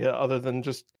good idea, other than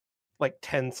just like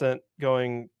Tencent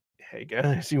going, "Hey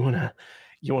guys, you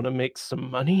wanna make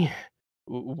some money?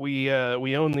 We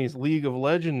own these League of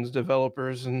Legends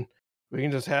developers, and we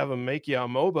can just have them make you a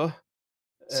MOBA."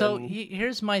 So And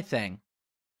here's my thing.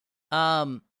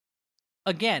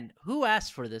 Again, who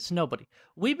asked for this? Nobody.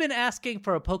 We've been asking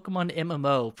for a Pokemon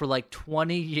MMO for like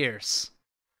 20 years,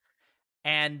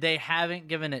 and they haven't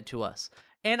given it to us.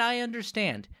 And I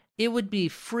understand it would be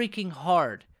freaking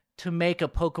hard to make a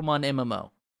Pokemon MMO.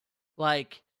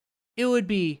 Like, it would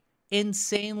be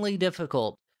insanely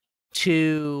difficult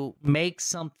to make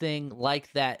something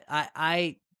like that.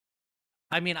 I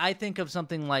mean, I think of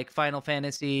something like Final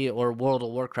Fantasy or World of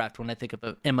Warcraft when I think of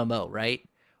an MMO, right?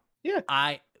 Yeah.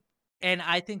 I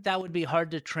think that would be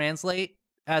hard to translate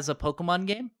as a Pokemon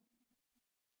game.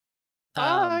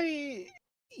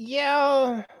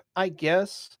 Yeah, I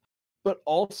guess, but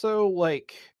also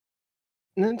like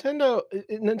Nintendo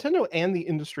and the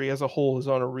industry as a whole is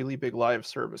on a really big live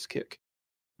service kick.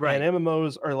 Right. And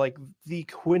MMOs are like the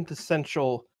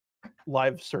quintessential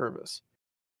live service.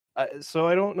 So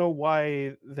I don't know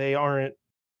why they aren't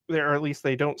there, or at least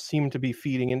they don't seem to be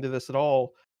feeding into this at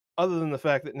all, other than the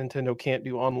fact that Nintendo can't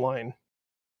do online.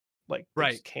 Like, they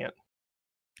Right. just can't.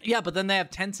 Yeah, but then they have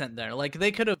Tencent there. Like,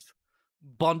 they could have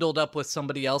bundled up with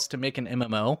somebody else to make an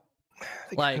MMO.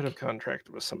 They Like- could have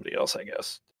contracted with somebody else, I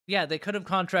guess. Yeah, they could have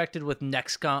contracted with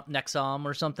Nexom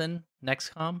or something.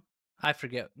 Nexcom? I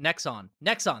forget. Nexon,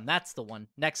 that's the one.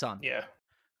 Nexon. Yeah.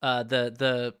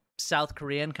 The South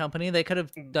Korean company. They could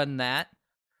have done that.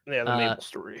 Yeah, the Maple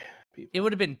Story people. It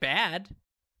would have been bad.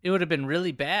 It would have been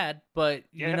really bad, but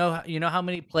Yeah. you know how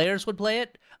many players would play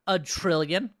it? 1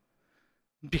 trillion.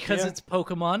 Because Yeah. it's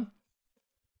Pokemon.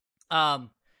 And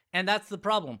that's the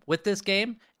problem. With this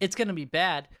game, it's going to be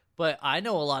bad, but I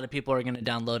know a lot of people are going to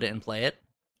download it and play it.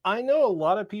 I know a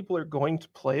lot of people are going to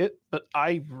play it, but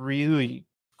I really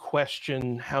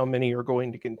question how many are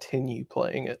going to continue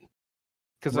playing it.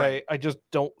 Because Right. I just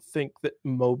don't think that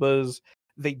MOBAs,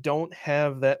 they don't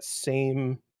have that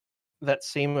same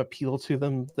appeal to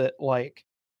them that like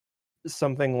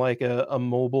something like a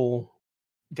mobile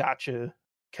gotcha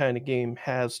kind of game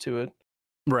has to it.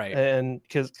 Right. And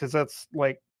because that's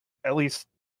like, at least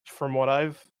from what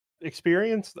I've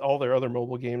experienced, all their other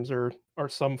mobile games are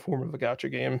some form of a gotcha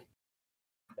game,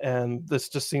 and this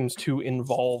just seems too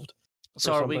involved.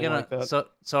 So are we something going like to that.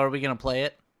 so are we going to play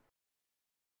it?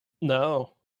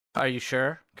 No, Are you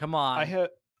sure? Come on.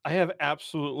 I have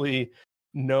absolutely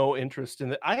no interest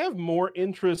in it. I have more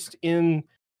interest in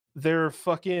their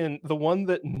the one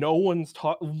that no one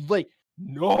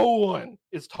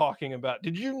is talking about.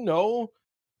 Did you know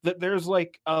that there's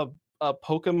like a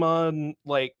Pokemon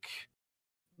like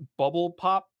bubble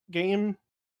pop game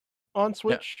on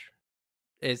Switch?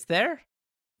 Is there?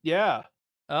 Yeah.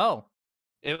 Oh.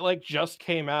 It like just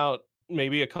came out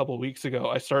maybe a couple weeks ago.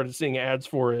 I started seeing ads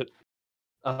for it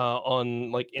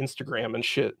on like Instagram and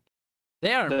shit.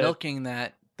 They are milking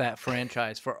that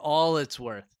franchise for all it's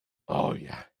worth. Oh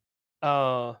yeah.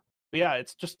 Yeah,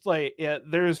 it's just like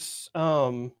there's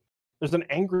an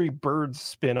Angry Birds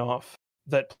spin-off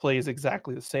that plays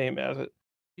exactly the same as it.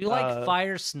 You like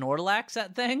fire Snorlax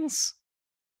at things?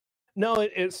 No,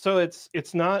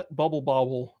 it's not Bubble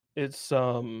Bobble. It's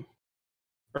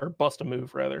or Bust a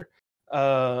Move rather.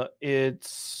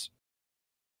 It's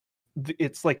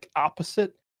like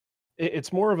opposite.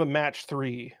 It's more of a match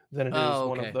 3 than it is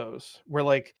one of those. Where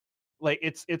like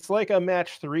it's like a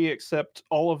match 3, except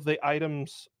all of the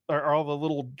items or all the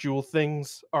little jewel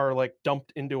things are like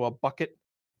dumped into a bucket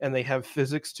and they have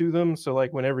physics to them. So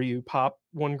like whenever you pop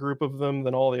one group of them,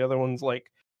 then all the other ones like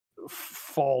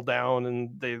fall down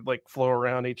and they like flow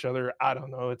around each other. I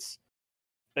don't know.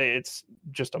 It's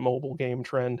just a mobile game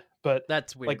trend, but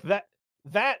that's weird. Like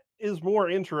that is more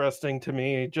interesting to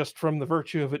me just from the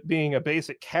virtue of it being a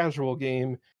basic casual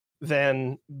game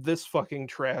than this fucking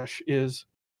trash is.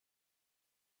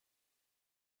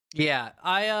 Yeah,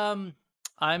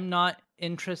 I'm not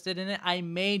interested in it. I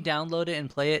may download it and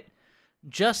play it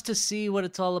just to see what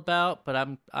it's all about, but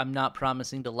I'm not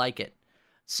promising to like it.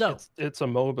 So it's a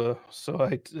MOBA, so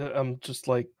I'm just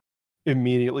like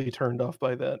immediately turned off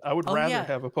by that. I would rather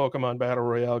have a Pokemon Battle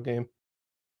Royale game.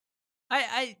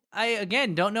 I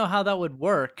again don't know how that would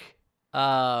work.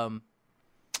 But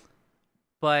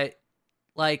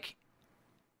like,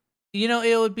 you know,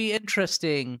 it would be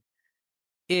interesting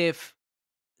if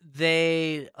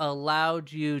they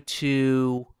allowed you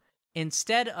to,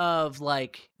 instead of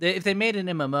like, if they made an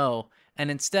MMO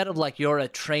and instead of like you're a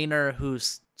trainer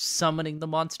who's summoning the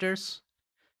monsters,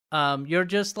 you're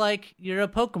just like, you're a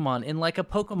Pokemon in like a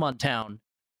Pokemon town.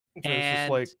 So it's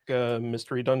just like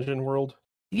Mystery Dungeon World.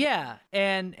 Yeah,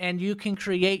 and you can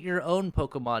create your own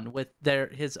Pokemon with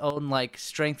his own like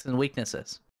strengths and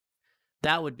weaknesses.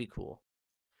 That would be cool.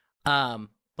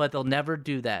 But they'll never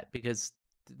do that because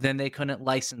then they couldn't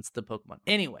license the Pokemon.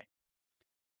 Anyway,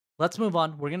 let's move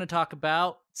on. We're going to talk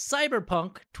about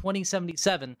Cyberpunk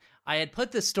 2077. I had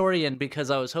put this story in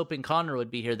because I was hoping Connor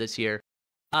would be here this year.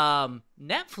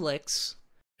 Netflix,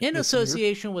 in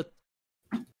association with...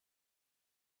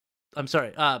 I'm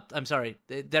sorry.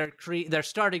 They're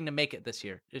starting to make it this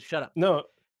year. Just shut up. No,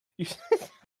 you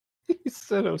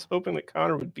said I was hoping that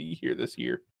Connor would be here this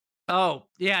year. Oh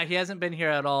yeah, he hasn't been here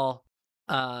at all.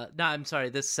 No, I'm sorry.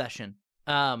 This session.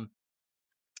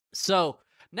 So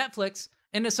Netflix,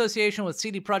 in association with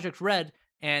CD Projekt Red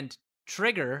and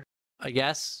Trigger, I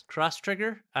guess Cross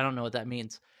Trigger. I don't know what that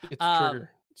means. It's Trigger.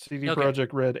 CD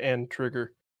Projekt Red and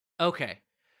Trigger. Okay.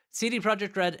 CD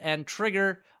Projekt Red and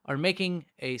Trigger are making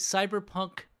a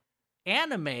cyberpunk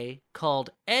anime called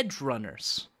Edge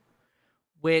Runners,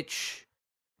 which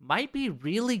might be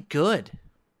really good.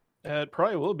 It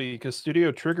probably will be because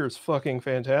Studio Trigger is fucking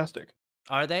fantastic.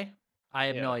 Are they? I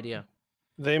have no Yeah.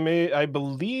 idea. I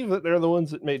believe that they're the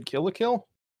ones that made Kill la Kill.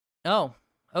 Oh,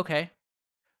 okay.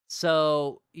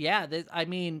 So yeah, I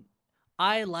mean,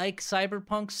 I like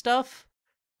cyberpunk stuff,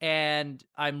 and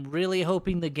I'm really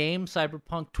hoping the game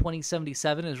Cyberpunk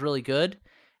 2077 is really good.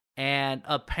 And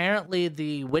apparently,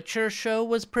 the Witcher show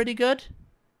was pretty good.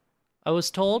 I was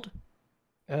told.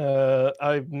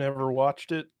 I've never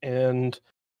watched it, and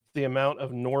the amount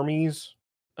of normies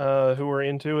who are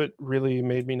into it really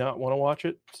made me not want to watch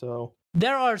it. So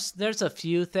There's a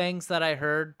few things that I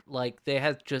heard, like they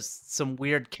had just some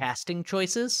weird casting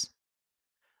choices.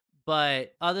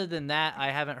 But other than that,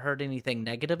 I haven't heard anything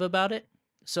negative about it.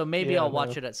 So maybe Yeah, I'll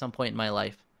watch no. it at some point in my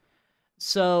life.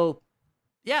 So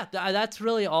yeah, that's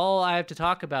really all I have to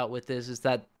talk about with this, is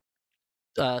that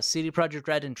CD Projekt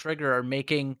Red and Trigger are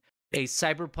making a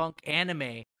cyberpunk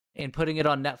anime and putting it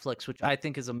on Netflix, which I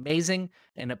think is amazing.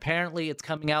 And apparently it's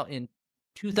coming out in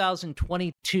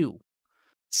 2022.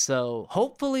 So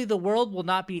hopefully the world will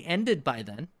not be ended by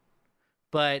then.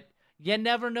 But you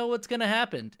never know what's going to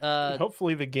happen.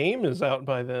 hopefully the game is out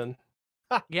by then.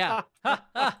 Yeah.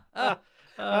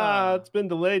 It's been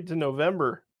delayed to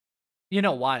November. You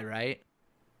know why, right?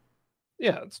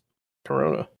 Yeah, it's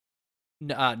Corona.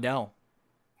 No.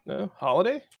 No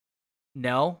holiday.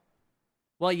 No.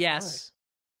 Well, yes.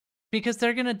 Because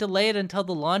they're going to delay it until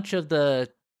the launch of the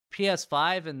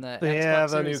PS5 and the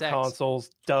Xbox The new Series X. consoles.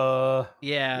 Duh.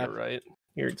 Yeah. You're right.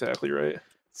 You're exactly right.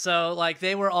 So, like,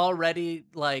 they were already,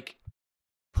 like,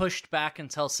 pushed back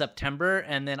until September,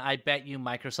 and then I bet you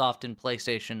Microsoft and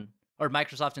PlayStation, or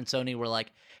Microsoft and Sony were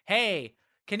like, hey,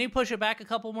 can you push it back a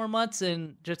couple more months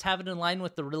and just have it in line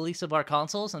with the release of our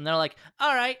consoles? And they're like,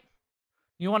 all right,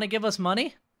 you want to give us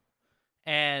money?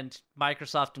 And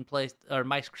Microsoft and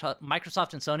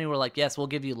Microsoft and Sony were like, yes, we'll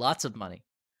give you lots of money.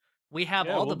 We have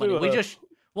all the money.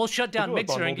 We'll shut down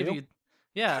Mixer and give you,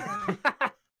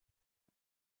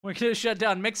 we're gonna shut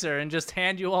down Mixer and just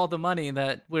hand you all the money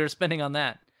that we're spending on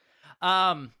that.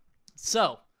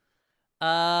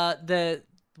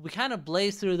 We kind of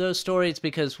blaze through those stories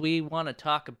because we want to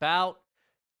talk about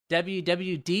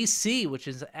WWDC, which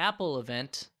is an Apple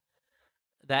event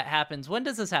that happens. When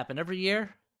does this happen? Every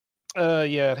year?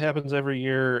 Yeah, it happens every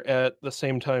year at the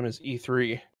same time as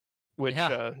E3, which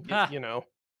Yeah. you know.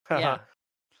 Yeah.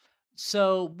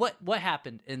 So what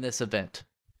happened in this event?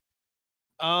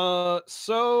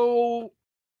 So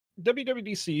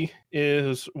WWDC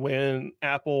is when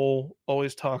Apple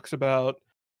always talks about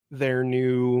their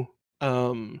new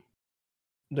version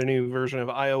of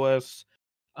iOS,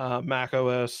 Mac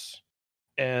OS,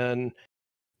 and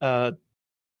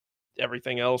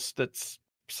everything else that's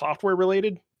software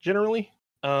related generally.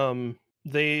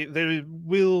 They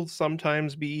will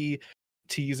sometimes be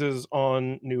teases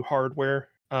on new hardware.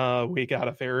 We got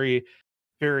a very,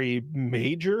 very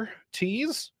major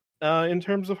tease in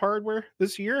terms of hardware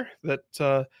this year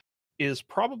that is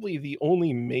probably the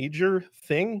only major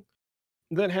thing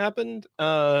that happened.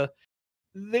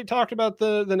 They talked about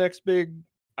the next big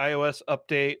iOS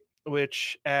update,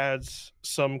 which adds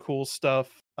some cool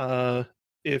stuff.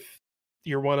 If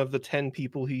you're one of the 10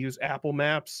 people who use Apple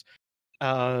Maps,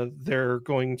 they're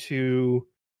going to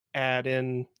add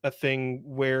in a thing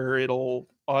where it'll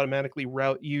automatically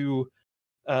route you,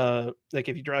 like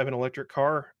if you drive an electric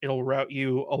car, it'll route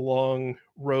you along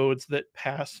roads that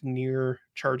pass near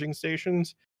charging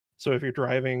stations. So if you're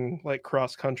driving like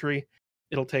cross country,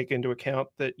 it'll take into account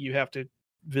that you have to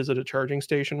visit a charging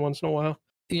station once in a while.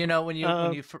 You know, when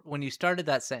you started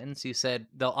that sentence, you said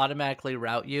they'll automatically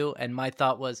route you, and my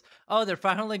thought was, oh, they're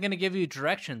finally going to give you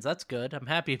directions. That's good. I'm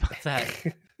happy about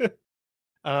that.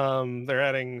 They're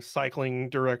adding cycling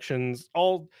directions.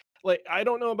 I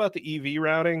don't know about the EV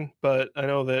routing, but I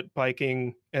know that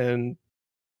biking and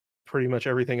pretty much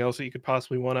everything else that you could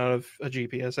possibly want out of a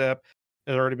GPS app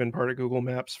has already been part of Google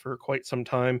Maps for quite some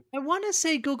time. I want to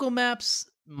say Google Maps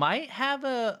might have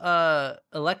a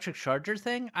electric charger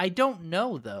thing. I don't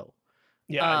know though.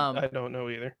 Yeah, I don't know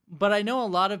either. But I know a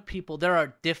lot of people. There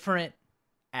are different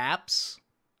apps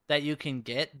that you can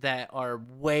get that are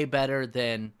way better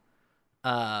than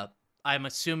I'm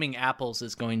assuming Apple's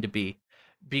is going to be,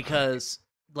 because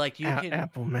like you can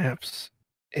Apple Maps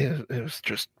is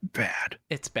just bad.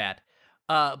 It's bad.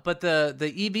 But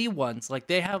the EV ones, like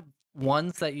they have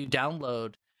ones that you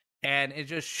download, and it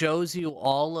just shows you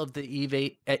all of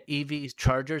the EV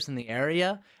chargers in the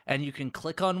area, and you can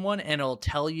click on one, and it'll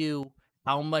tell you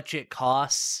how much it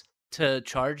costs to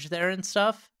charge there and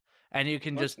stuff, and you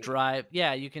can just drive.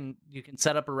 Yeah, you can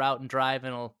set up a route and drive,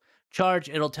 and it'll charge.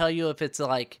 It'll tell you if it's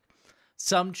like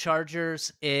some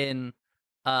chargers in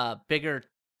bigger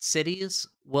cities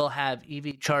will have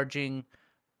EV charging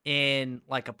in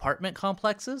like apartment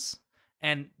complexes,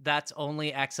 and that's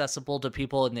only accessible to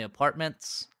people in the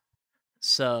apartments.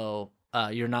 So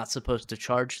you're not supposed to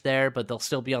charge there, but they'll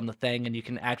still be on the thing, and you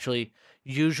can actually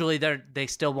usually they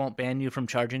still won't ban you from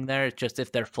charging there. It's just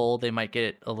if they're full, they might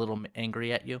get a little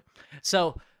angry at you.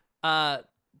 So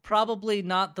probably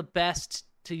not the best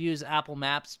to use Apple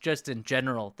Maps just in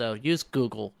general, though. Use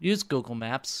Google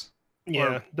Maps.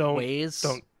 Yeah, don't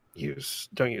Waze.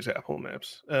 Don't use Apple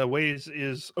Maps. Waze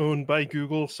is owned by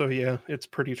Google, so yeah, it's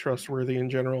pretty trustworthy in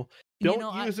general.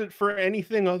 Don't use it for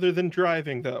anything other than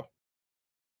driving, though.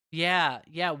 Yeah,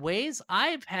 Waze,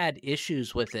 I've had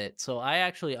issues with it, so I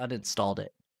actually uninstalled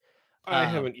it. I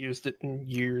haven't used it in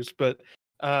years, but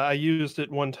I used it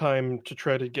one time to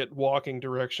try to get walking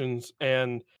directions,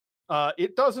 and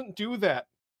it doesn't do that.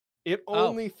 It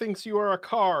only thinks you are a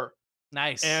car.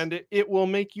 Nice. And it will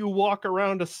make you walk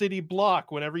around a city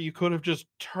block whenever you could have just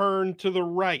turned to the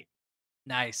right.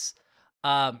 Nice.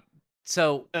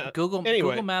 So Google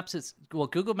Maps is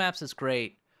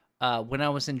great. When I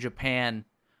was in Japan,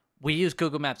 we used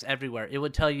Google Maps everywhere. It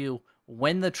would tell you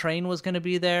when the train was going to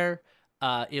be there.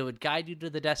 It would guide you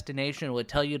to the destination. It would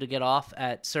tell you to get off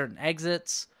at certain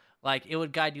exits. Like, it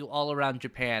would guide you all around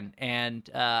Japan. And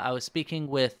I was speaking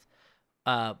with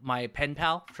my pen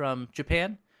pal from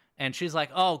Japan, and she's like,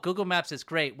 "Oh, Google Maps is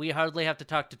great. We hardly have to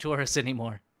talk to tourists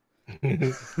anymore."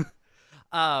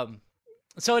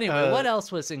 So anyway, what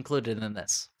else was included in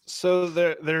this? So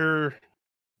they're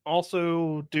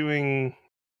also doing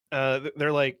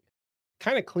they're like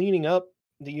kind of cleaning up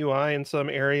the UI in some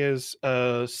areas.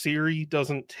 Siri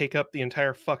doesn't take up the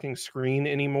entire fucking screen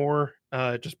anymore.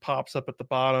 It just pops up at the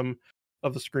bottom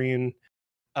of the screen.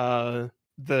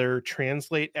 Their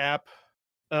Translate app,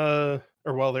 they're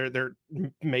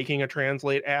making a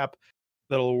Translate app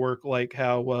that'll work like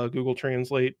how Google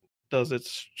Translate does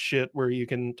its shit, where you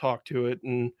can talk to it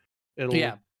and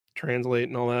it'll translate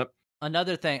and all that.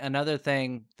 Another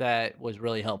thing that was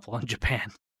really helpful in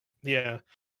Japan. Yeah.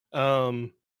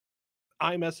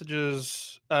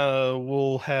 iMessages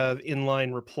will have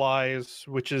inline replies,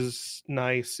 which is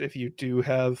nice if you do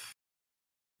have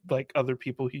like other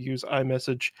people who use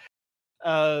iMessage.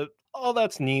 All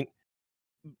that's neat.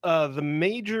 The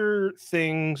major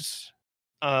things,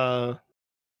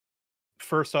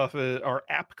 first off, are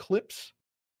app clips,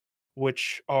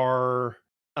 which are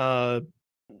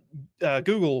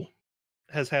Google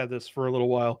has had this for a little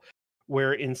while,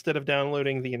 where instead of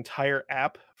downloading the entire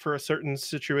app for a certain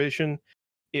situation,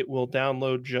 it will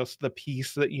download just the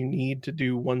piece that you need to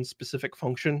do one specific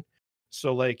function.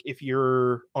 So like if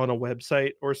you're on a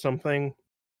website or something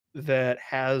that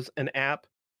has an app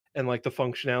and like the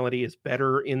functionality is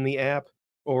better in the app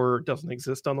or doesn't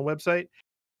exist on the website,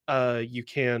 you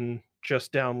can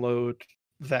just download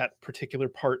that particular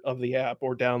part of the app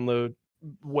or download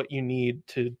what you need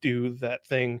to do that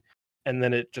thing, and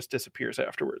then it just disappears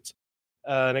afterwards.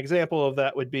 An example of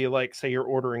that would be like, say you're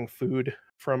ordering food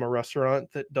from a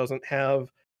restaurant that doesn't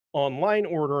have online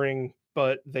ordering,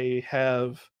 but they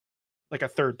have like a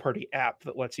third-party app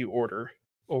that lets you order.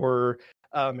 Or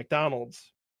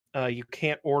McDonald's, you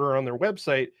can't order on their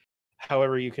website.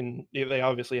 However, you can. They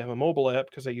obviously have a mobile app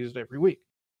because I use it every week.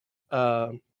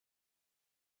 Stuff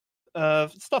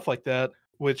like that,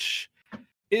 which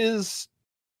is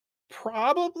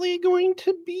probably going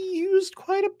to be used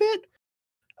quite a bit.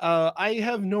 I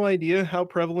have no idea how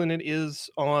prevalent it is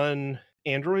on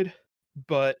Android,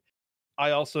 but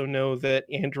I also know that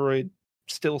Android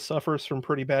still suffers from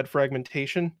pretty bad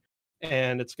fragmentation,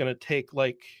 and it's going to take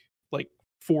like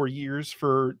 4 years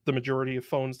for the majority of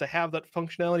phones to have that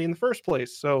functionality in the first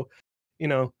place. So,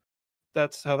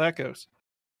 that's how that goes.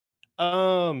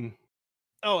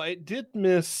 I did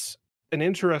miss an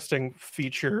interesting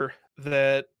feature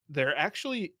that they're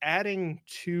actually adding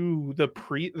to the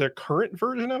current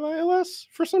version of iOS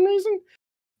for some reason,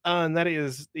 and that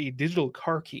is the digital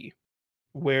car key,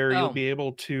 where you'll be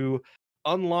able to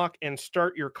unlock and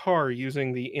start your car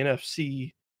using the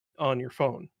NFC on your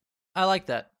phone. I like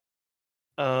that.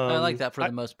 I like that for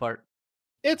the most part.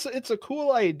 It's a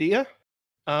cool idea.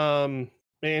 And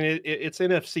it's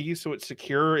NFC, so it's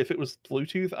secure. If it was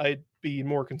Bluetooth, I'd be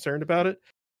more concerned about it.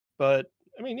 But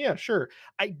I mean, yeah, sure.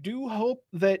 I do hope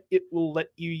that it will let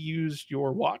you use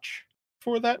your watch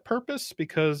for that purpose,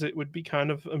 because it would be kind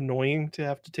of annoying to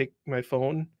have to take my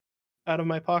phone out of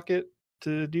my pocket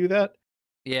to do that.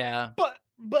 Yeah.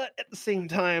 But at the same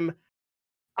time,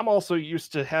 I'm also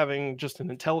used to having just an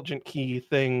intelligent key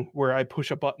thing where I push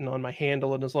a button on my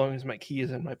handle, and as long as my key is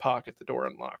in my pocket, the door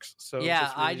unlocks. So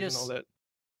yeah,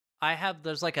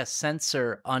 there's like a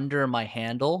sensor under my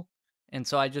handle, and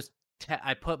so I just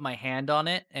I put my hand on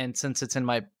it, and since it's in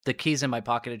the keys in my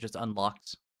pocket, it just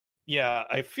unlocks. Yeah,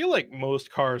 I feel like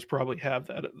most cars probably have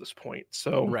that at this point.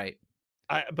 So, Right.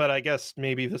 but I guess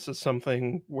maybe this is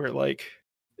something where like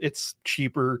it's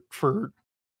cheaper for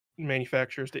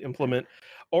manufacturers to implement,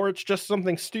 or it's just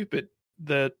something stupid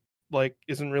that like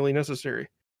isn't really necessary.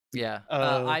 Yeah.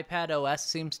 Uh, iPad OS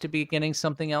seems to be getting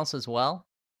something else as well.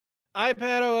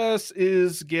 iPad OS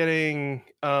is getting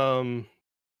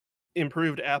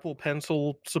improved Apple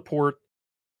Pencil support.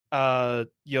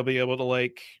 You'll be able to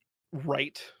like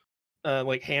write,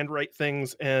 like handwrite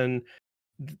things, and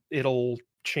it'll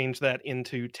change that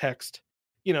into text.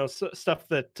 You know, stuff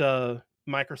that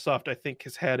Microsoft I think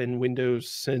has had in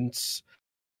Windows since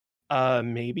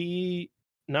maybe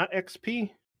not XP,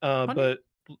 Couldn't but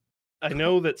I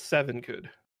know that 7 could.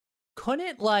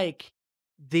 couldn't like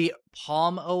the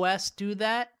Palm OS do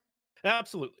that?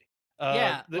 Absolutely.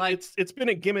 Yeah, like It's been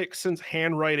a gimmick since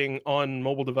handwriting on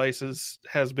mobile devices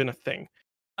has been a thing.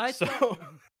 I So thought,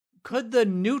 could the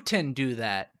Newton do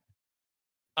that?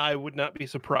 I would not be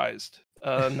surprised.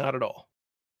 Not at all.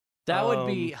 That would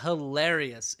be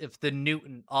hilarious if the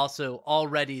Newton also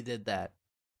already did that.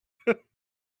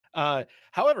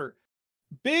 However,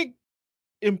 big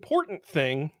important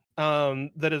thing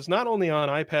that is not only on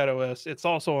iPad OS, it's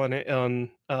also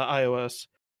on iOS,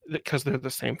 because they're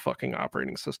the same fucking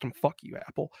operating system. Fuck you,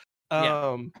 Apple.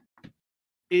 Yeah.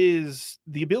 Is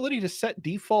the ability to set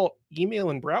default email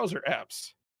and browser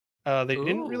apps. They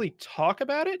didn't Ooh. really talk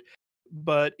about it,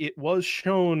 but it was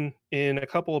shown in a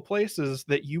couple of places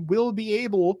that you will be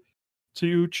able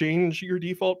to change your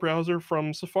default browser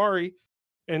from Safari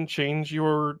and change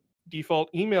your default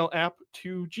email app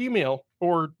to Gmail,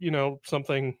 or, you know,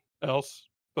 something else.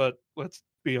 But let's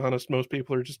be honest, most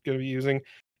people are just going to be using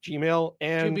Gmail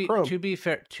and Chrome. To be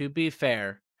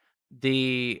fair,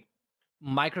 the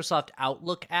Microsoft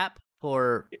Outlook app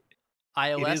for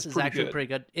iOS is actually pretty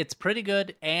good. It's pretty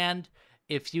good, and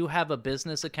if you have a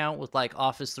business account with like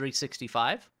Office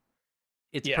 365,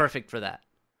 it's perfect for that.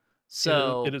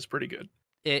 So it is pretty good.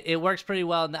 It works pretty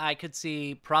well, and I could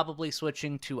see probably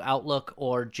switching to Outlook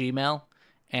or Gmail,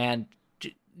 and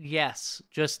yes,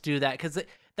 just do that, because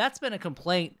that's been a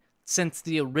complaint since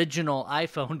the original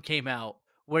iPhone came out,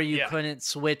 where you couldn't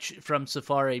switch from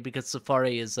Safari because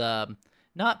Safari is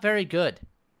not very good.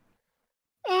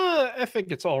 I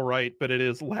think it's all right, but it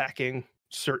is lacking,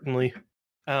 certainly.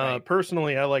 Right.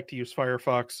 Personally, I like to use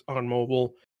Firefox on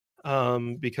mobile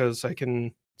because I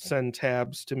can send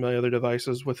tabs to my other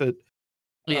devices with it.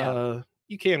 Yeah.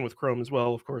 You can with Chrome as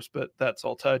well, of course, but that's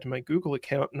all tied to my Google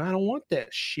account, and I don't want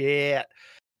that shit.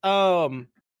 Not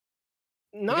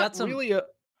really a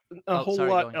whole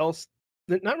lot else.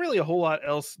 Not really a whole lot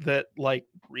else that like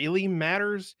really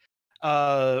matters.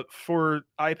 For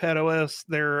iPad OS,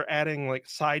 they're adding like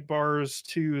sidebars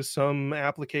to some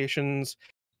applications.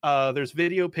 There's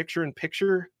video picture in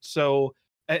picture. So,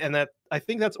 and that I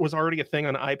think that was already a thing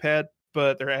on iPad,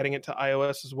 but they're adding it to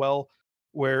iOS as well,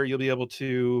 where you'll be able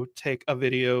to take a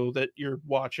video that you're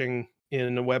watching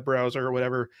in a web browser or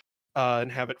whatever,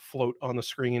 and have it float on the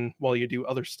screen while you do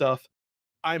other stuff.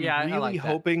 I'm really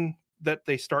hoping that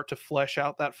they start to flesh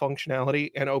out that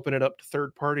functionality and open it up to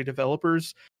third-party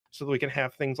developers, so that we can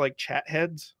have things like chat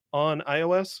heads on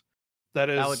iOS. That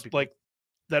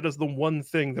is the one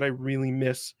thing that I really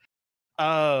miss.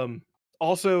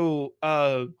 Also,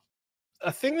 a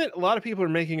thing that a lot of people are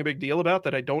making a big deal about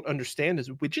that I don't understand is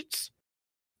widgets.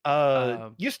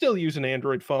 You still use an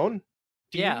Android phone.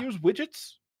 Do you use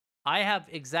widgets? I have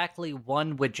exactly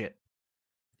one widget.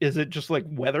 Is it just like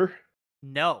weather?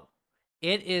 No.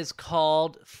 It is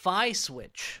called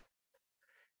FiSwitch.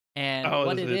 And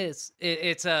what it is,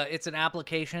 it's an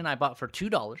application I bought for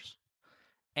 $2,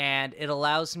 and it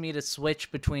allows me to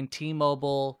switch between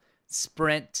T-Mobile,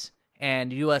 Sprint,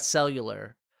 and US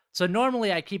Cellular. So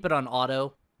normally I keep it on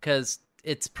auto because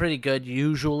it's pretty good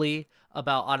usually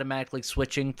about automatically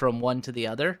switching from one to the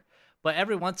other. But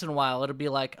every once in a while it'll be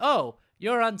like, "Oh,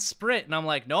 you're on Sprint," and I'm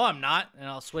like, "No, I'm not," and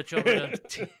I'll switch over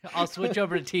to I'll switch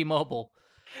over to T-Mobile.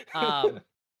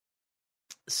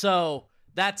 So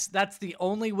that's the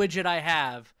only widget I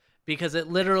have, because it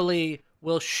literally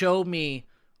will show me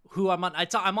who I'm on.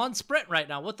 I'm on Sprint right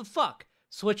now. What the fuck?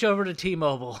 Switch over to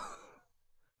T-Mobile.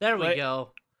 There we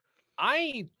go.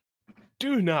 I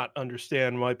do not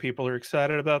understand why people are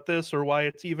excited about this or why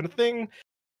it's even a thing.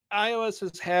 iOS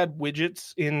has had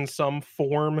widgets in some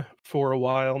form for a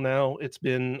while now. It's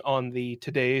been on the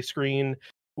Today screen,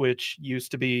 which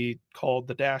used to be called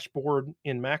the dashboard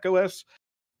in macOS.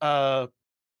 I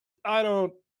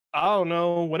don't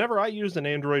know. Whenever I used an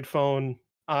Android phone,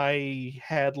 I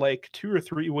had like 2 or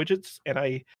 3 widgets, and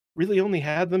I really only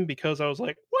had them because I was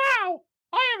like, wow,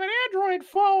 I have an Android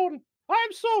phone.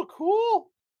 I'm so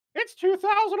cool. It's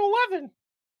 2011.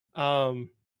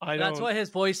 I That's don't. what his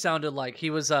voice sounded like. He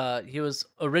was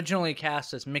originally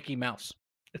cast as Mickey Mouse.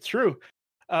 It's true.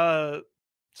 So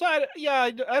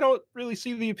I don't really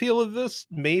see the appeal of this.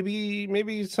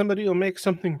 Maybe somebody will make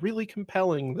something really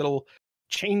compelling that'll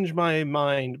change my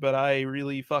mind, but I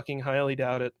really fucking highly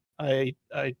doubt it. I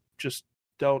just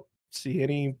don't see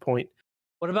any point.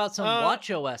 What about some Uh,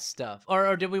 WatchOS stuff?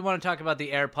 Or did we want to talk about the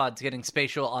AirPods getting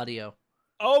spatial audio?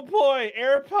 Oh boy,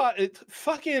 AirPod.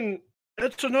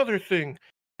 It's another thing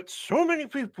that so many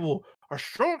people are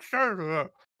so excited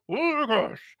about. Oh my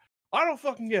gosh, I don't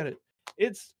fucking get it.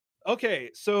 It's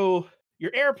okay. So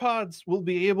your AirPods will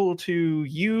be able to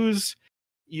use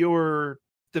your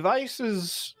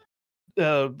device's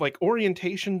like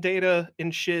orientation data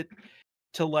and shit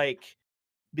to like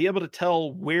be able to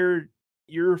tell where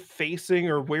you're facing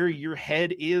or where your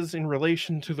head is in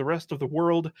relation to the rest of the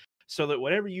world, so that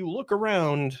whenever you look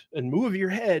around and move your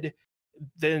head,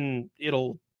 then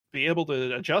it'll be able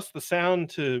to adjust the sound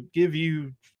to give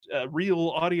you a real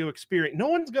audio experience. No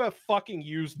one's gonna fucking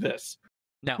use this.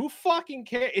 No. Who fucking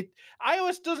cares?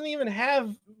 iOS doesn't even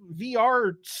have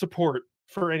VR support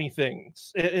for anything,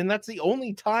 and that's the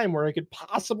only time where I could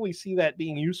possibly see that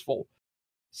being useful.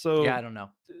 So Yeah, I don't know.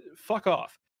 fuck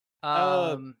off.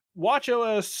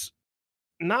 WatchOS,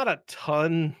 not a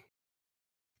ton,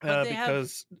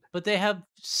 But they have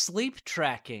sleep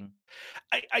tracking.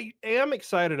 I am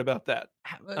excited about that.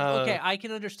 Okay, I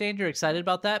can understand you're excited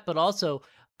about that, but also,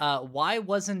 why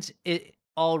wasn't it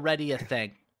already a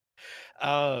thing?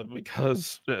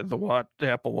 Because the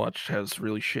Apple Watch has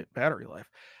really shit battery life.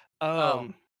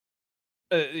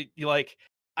 Like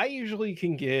I usually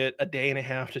can get a day and a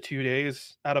half to 2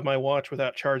 days out of my watch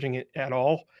without charging it at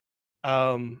all.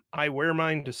 I wear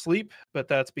mine to sleep, but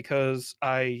that's because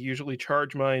I usually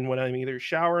charge mine when I'm either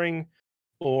showering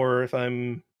or if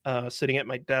I'm sitting at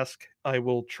my desk. I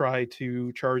will try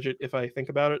to charge it if I think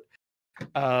about it.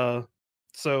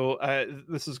 So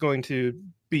this is going to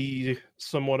be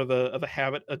somewhat of a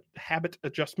habit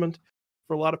adjustment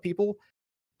for a lot of people.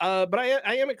 But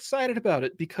I am excited about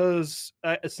it because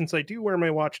since I do wear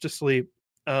my watch to sleep,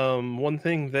 one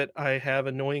thing that I have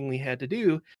annoyingly had to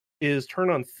do is turn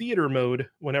on theater mode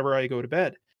whenever I go to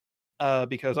bed,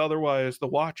 because otherwise the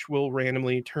watch will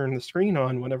randomly turn the screen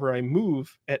on whenever I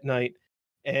move at night.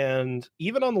 And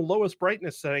even on the lowest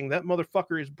brightness setting, that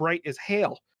motherfucker is bright as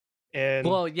hell. And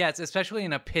well, yes, especially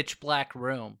in a pitch black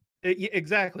room.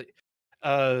 Exactly.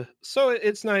 So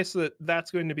it's nice that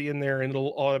that's going to be in there, and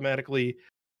it'll automatically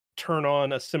turn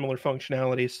on a similar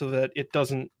functionality so that it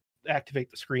doesn't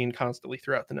activate the screen constantly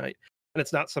throughout the night. And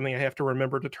it's not something I have to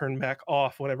remember to turn back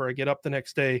off whenever I get up the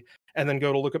next day and then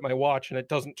go to look at my watch and it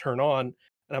doesn't turn on.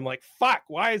 And I'm like, fuck,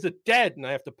 why is it dead? And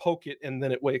I have to poke it and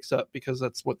then it wakes up, because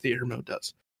that's what theater mode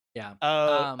does. Yeah.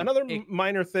 Another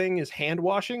minor thing is hand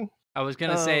washing. I was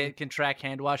going to say it can track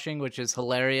hand washing, which is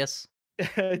hilarious.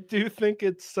 I do think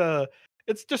it's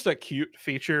just a cute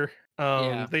feature.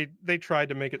 Yeah. They tried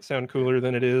to make it sound cooler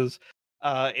than it is.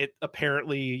 It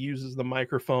apparently uses the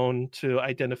microphone to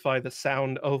identify the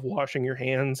sound of washing your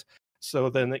hands, so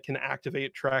then it can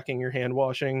activate tracking your hand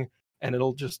washing, and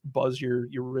it'll just buzz your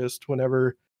wrist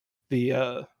whenever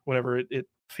whenever it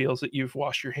feels that you've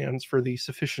washed your hands for the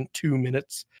sufficient 2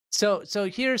 minutes. So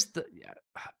here's the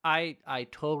I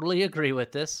totally agree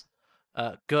with this.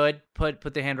 Good. Put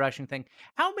the hand washing thing.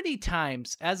 How many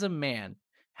times as a man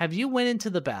have you went into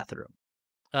the bathroom,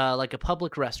 like a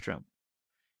public restroom,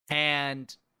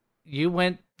 and you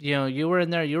went, you were in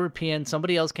there, you were peeing,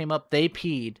 somebody else came up, they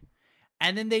peed,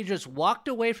 and then they just walked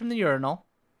away from the urinal,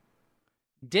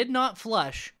 did not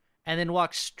flush, and then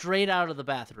walked straight out of the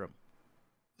bathroom?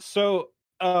 So,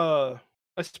 I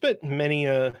spent many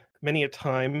a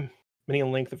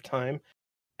length of time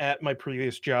at my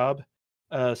previous job,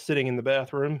 sitting in the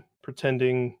bathroom,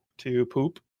 pretending to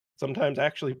poop, sometimes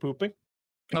actually pooping.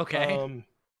 Okay.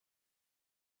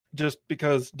 Just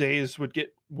because days would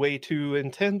get way too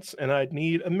intense and I'd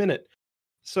need a minute.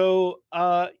 So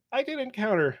I did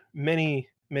encounter many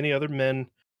other men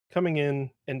coming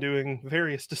in and doing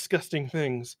various disgusting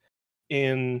things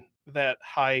in that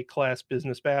high-class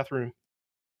business bathroom,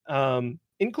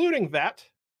 including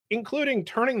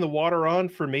turning the water on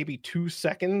for maybe 2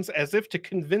 seconds as if to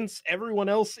convince everyone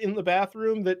else in the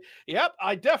bathroom that, yep,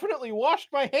 I definitely washed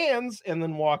my hands, and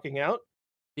then walking out.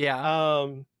 Yeah.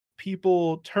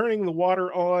 People turning the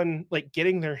water on, like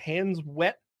getting their hands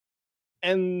wet,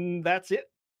 and that's it,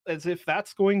 as if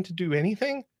that's going to do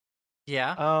anything.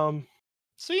 Yeah.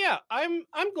 So yeah, I'm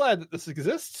glad that this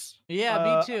exists. Yeah,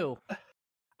 Uh, me too.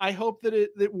 I hope that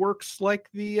it works like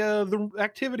the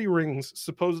activity rings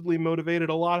supposedly motivated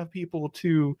a lot of people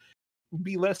to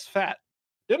be less fat.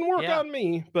 Didn't work Yeah. on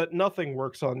me, but nothing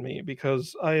works on me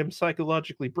because I am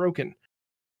psychologically broken.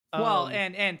 Well, Um,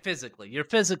 and physically, you're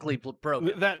physically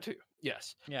broken. that too.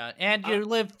 Yes. Yeah, and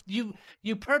Uh,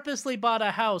 you purposely bought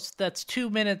a house that's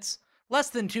less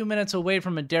than 2 minutes away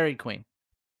from a Dairy Queen.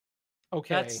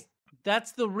 okay.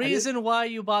 That's the reason why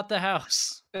you bought the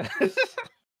house. You're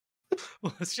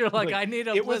like, Like, I need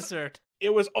a it was- Blizzard.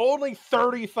 It was only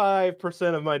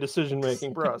 35% of my decision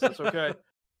making process. Okay.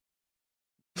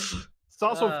 It's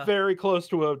also very close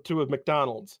to a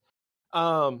McDonald's.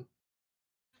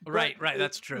 Right,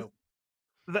 that's true.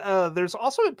 There's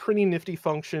also a pretty nifty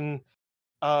function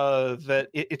that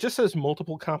it just says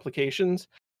multiple complications.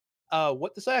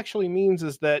 What this actually means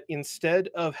is that instead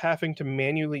of having to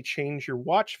manually change your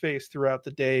watch face throughout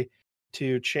the day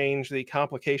to change the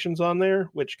complications on there,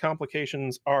 which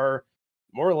complications are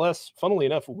more or less, funnily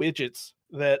enough, widgets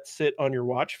that sit on your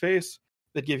watch face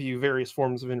that give you various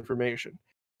forms of information.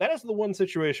 That is the one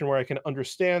situation where I can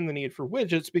understand the need for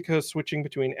widgets because switching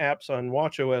between apps on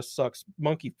watchOS sucks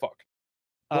monkey fuck.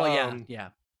 Well, yeah.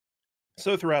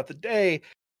 So throughout the day,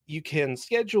 you can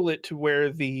schedule it to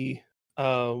where the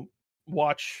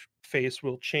watch face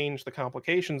will change the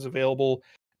complications available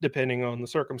depending on the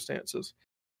circumstances.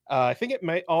 I think it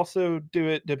might also do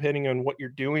it depending on what you're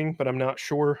doing, but I'm not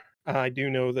sure. I do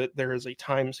know that there is a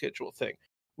time schedule thing.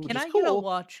 Can I get a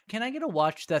watch? Can I get a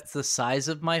watch that's the size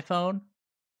of my phone?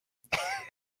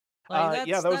 That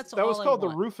was called the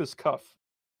Rufus Cuff.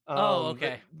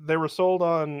 Okay. They were sold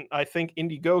on, I think,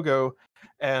 Indiegogo,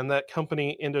 and that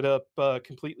company ended up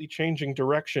completely changing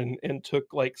direction and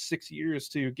took like 6 years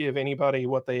to give anybody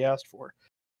what they asked for.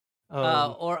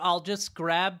 Or I'll just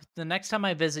grab the next time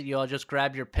I visit you. I'll just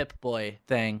grab your Pip-Boy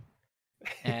thing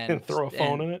and throw a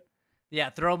phone in it. Yeah,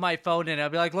 throw my phone in. I'll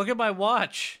be like, look at my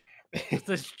watch.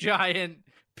 This giant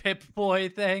Pip-Boy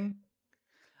thing.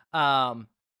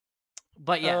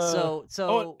 But yeah,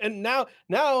 and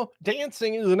now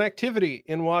dancing is an activity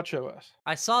in watchOS.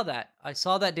 I saw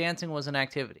that dancing was an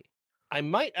activity. I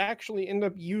might actually end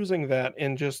up using that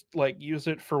and just like use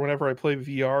it for whenever I play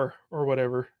VR or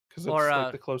whatever, because it's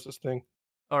like the closest thing.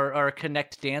 Or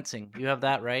Connect Dancing. You have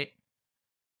that, right?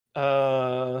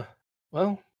 Well,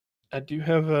 I do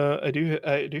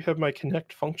have my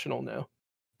Connect functional now.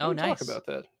 Oh, nice. Talk about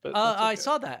that. But I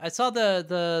saw that. I saw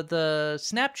the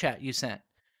Snapchat you sent.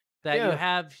 That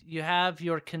you have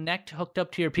your Connect hooked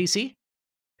up to your PC?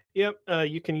 Yep,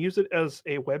 you can use it as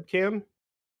a webcam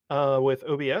with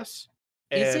OBS.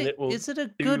 Is it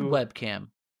a good webcam?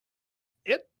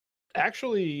 It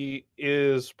actually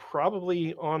is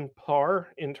probably on par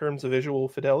in terms of visual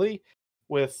fidelity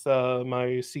with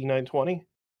my C920.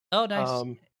 Oh,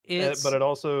 nice. But it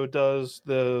also does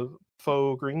the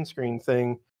faux green screen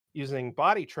thing using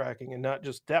body tracking and not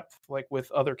just depth like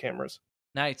with other cameras.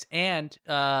 Nice. And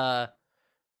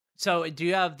so do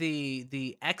you have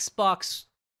the Xbox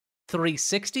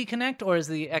 360 Connect or is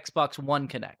the Xbox One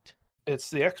Connect? It's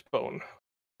the Xbone.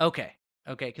 Okay,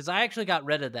 because I actually got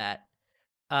rid of that.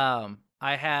 I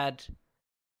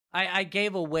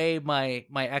gave away my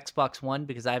Xbox One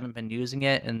because I haven't been using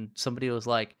it, and somebody was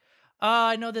like, "Oh,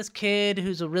 I know this kid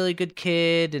who's a really good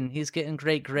kid, and he's getting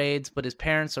great grades, but his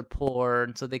parents are poor,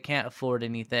 and so they can't afford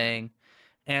anything."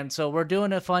 And so we're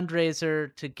doing a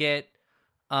fundraiser to get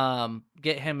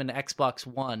him an Xbox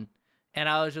One. And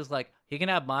I was just like, he can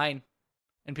have mine.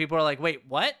 And people are like, wait,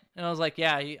 what? And I was like,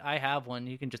 yeah, I have one.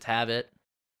 You can just have it.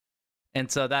 And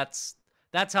so that's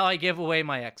how I give away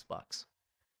my Xbox.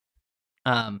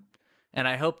 And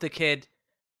I hope the kid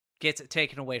gets it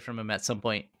taken away from him at some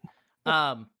point.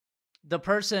 The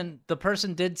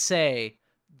person did say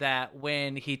that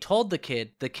when he told the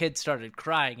kid started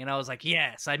crying, and I was like,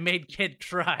 yes, I made kid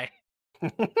cry.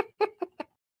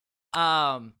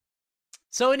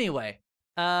 So anyway,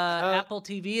 Apple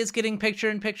TV is getting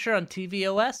picture-in-picture on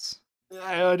tvOS.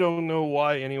 I don't know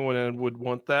why anyone would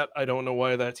want that. I don't know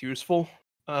why that's useful.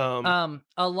 A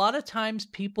lot of times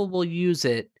people will use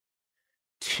it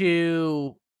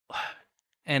to,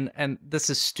 and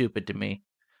this is stupid to me,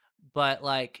 but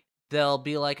like they'll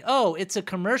be like, oh, it's a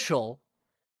commercial.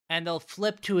 And they'll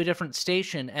flip to a different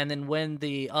station, and then when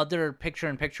the other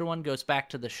picture-in-picture one goes back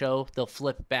to the show, they'll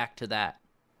flip back to that.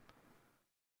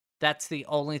 That's the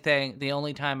only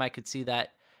time I could see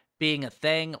that being a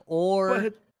thing,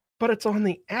 or... But it's on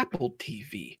the Apple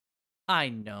TV. I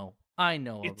know.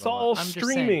 It's all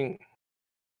streaming.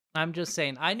 I'm just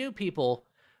saying. I knew people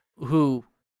who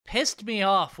pissed me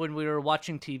off when we were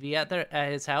watching TV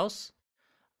at his house.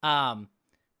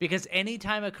 because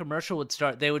anytime a commercial would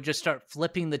start, they would just start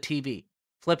flipping the TV,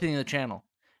 flipping the channel.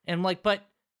 And I'm like, but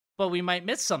we might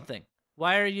miss something.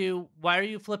 Why are you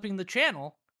flipping the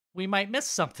channel? We might miss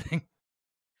something.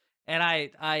 And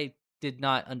I did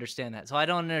not understand that. So I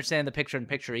don't understand the picture in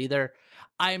picture either.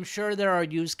 I am sure there are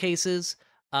use cases.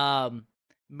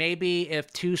 Maybe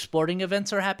if 2 sporting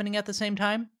events are happening at the same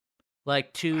time,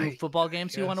 like 2 football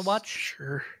games you want to watch.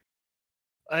 Sure.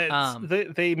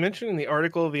 They mentioned in the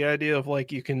article the idea of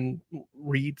like you can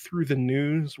read through the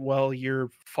news while you're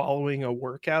following a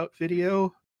workout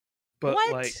video, but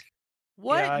What? like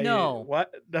what? yeah, No.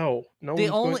 what? No. The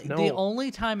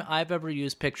only time I've ever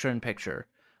used picture in picture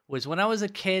was when I was a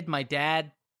kid. My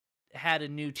dad had a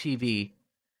new TV,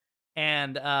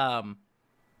 and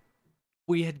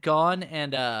we had gone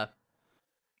and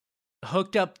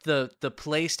hooked up the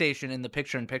PlayStation in the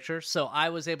picture in picture, so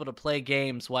I was able to play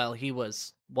games while he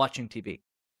was watching TV.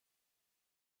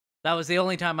 That was the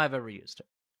only time I've ever used it.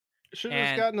 Should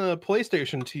have gotten a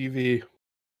PlayStation TV.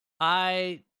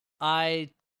 I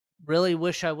really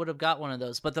wish I would have got one of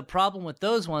those, but the problem with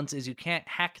those ones is you can't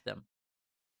hack them.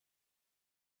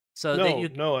 So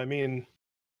no, I mean,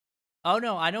 oh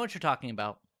no, I know what you're talking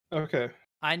about. Okay,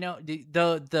 I know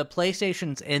the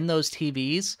PlayStations in those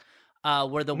TVs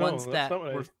were the ones that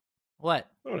were what?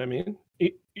 That's what I mean.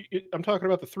 I'm talking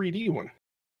about the 3D one.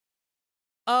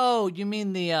 Oh, you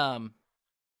mean there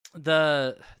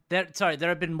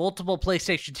have been multiple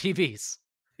PlayStation TVs.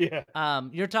 Yeah.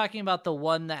 You're talking about the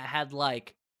one that had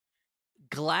like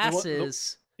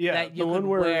glasses that you could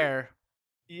wear.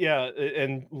 Yeah,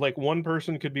 and like one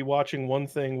person could be watching one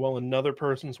thing while another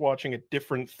person's watching a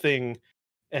different thing,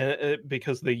 and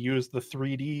because they use the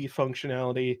 3D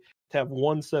functionality to have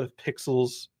one set of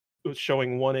pixels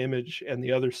showing one image and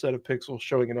the other set of pixels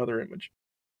showing another image.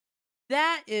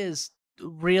 That is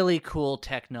really cool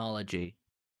technology.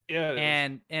 Yeah,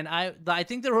 and I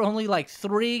think there were only like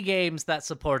 3 games that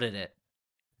supported it.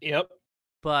 Yep.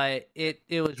 But it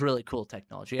was really cool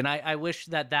technology, and I wish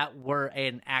that were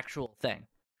an actual thing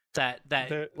that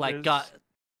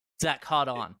caught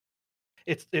on.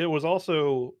 It was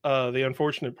also the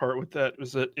unfortunate part with that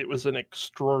was that it was an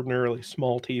extraordinarily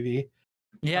small TV.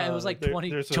 Yeah, it was like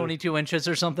 22 inches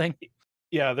or something.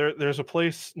 Yeah, there's a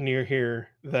place near here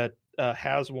that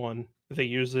has one. They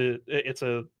use it.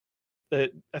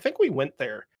 I think we went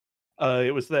there.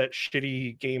 It was that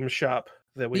shitty game shop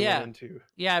that we went into.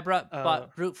 Yeah, I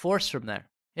bought Brute Force from there.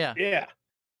 Yeah. Yeah.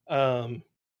 And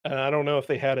I don't know if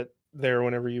they had it there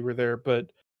whenever you were there,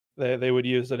 but they would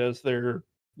use it as their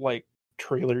like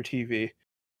trailer TV.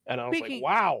 And I was like,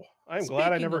 wow, I'm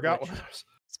glad I never got one of those.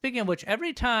 Speaking of which,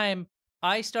 every time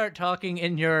I start talking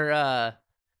in your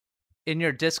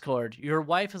Discord, your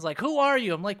wife is like, "Who are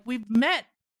you?" I'm like, "We've met.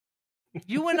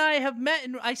 You and I have met,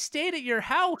 and I stayed at your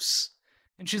house."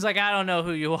 And she's like, "I don't know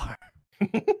who you are."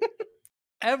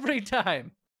 Every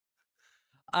time.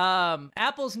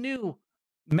 Apple's new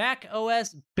Mac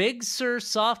OS Big Sur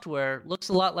software looks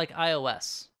a lot like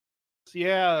iOS.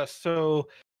 Yeah, so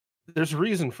there's a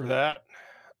reason for that.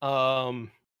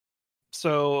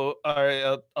 So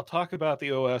I'll talk about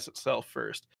the OS itself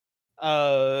first.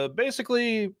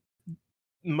 Basically,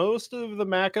 most of the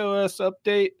Mac OS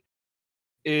update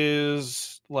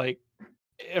is like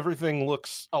everything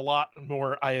looks a lot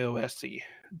more iOS-y,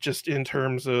 just in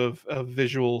terms of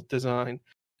visual design.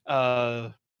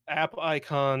 App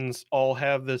icons all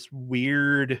have this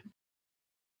weird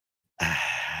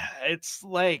it's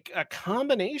like a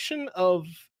combination of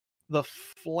the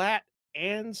flat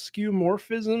and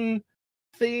skeuomorphism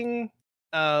thing.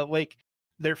 Like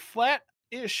they're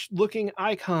flat-ish looking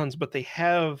icons, but they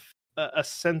have a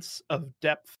sense of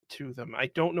depth to them. I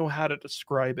don't know how to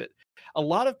describe it. A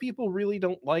lot of people really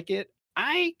don't like it.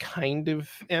 I kind of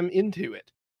am into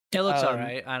it. It looks all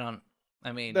right.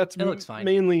 It looks fine.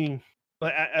 Mainly,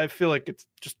 I feel like it's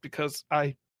just because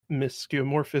I miss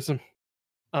skeuomorphism.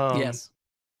 Yes.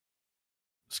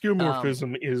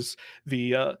 Skeuomorphism is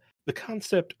the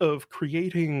concept of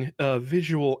creating a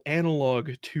visual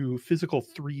analog to physical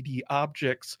 3D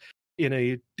objects in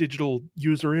a digital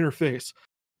user interface.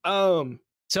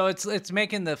 So it's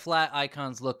making the flat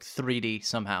icons look 3D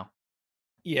somehow.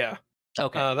 Yeah.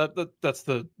 Okay. That's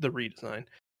the redesign.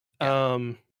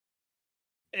 Yeah.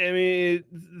 I mean,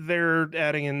 they're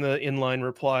adding in the inline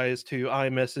replies to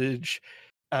iMessage.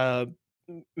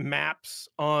 Maps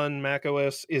on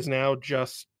macOS is now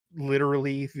just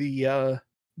literally the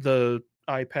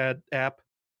iPad app.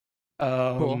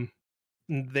 Cool.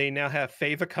 They now have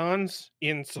favicons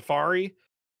in Safari.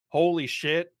 Holy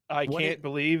shit! I can't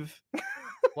believe.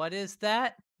 What is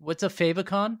that? What's a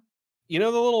favicon? You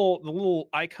know the little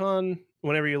icon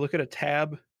whenever you look at a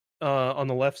tab on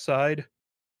the left side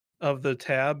of the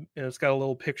tab, and it's got a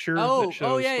little picture that Oh,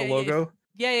 shows yeah, the yeah, logo.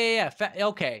 yeah.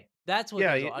 Okay, that's what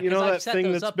Yeah, those are. you Because know I've that set thing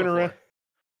those that's up been around. before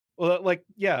Well, like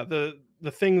yeah, the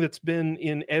thing that's been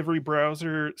in every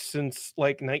browser since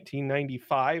like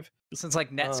 1995. since like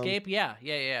Um, Netscape. Yeah.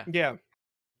 yeah,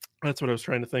 that's what I was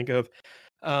trying to think of.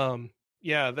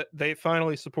 Yeah, they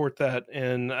finally support that,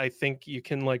 and I think you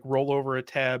can like roll over a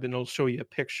tab and it'll show you a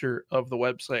picture of the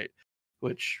website.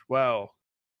 Which wow,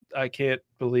 I can't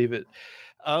believe it.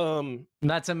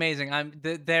 That's amazing.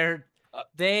 Uh,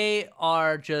 they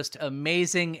are just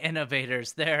amazing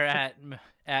innovators there at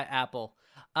Apple.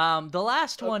 The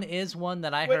last uh, one is one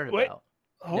that I wait, heard wait, about.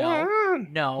 hold No, on, hold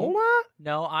no, on.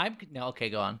 no. I'm no. Okay,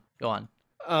 go on. Go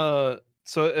on.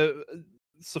 So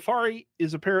Safari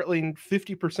is apparently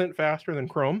 50% faster than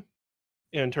Chrome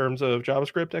in terms of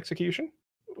JavaScript execution,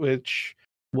 which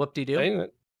Whoop de doo.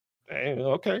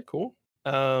 okay, cool.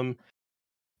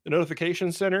 The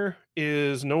notification center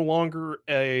is no longer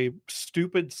a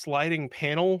stupid sliding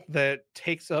panel that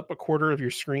takes up a quarter of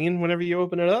your screen whenever you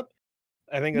open it up.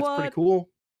 I think that's pretty What? cool.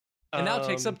 And now it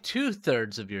takes Um, up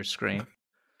 2/3 of your screen.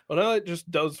 well, now it just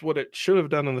does what it should have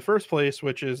done in the first place,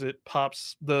 which is it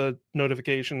pops the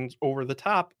notifications over the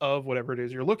top of whatever it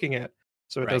is you're looking at.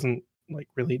 So it Right. doesn't like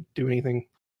really do anything.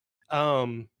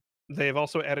 Um, they've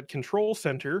also added Control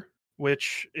Center,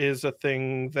 which is a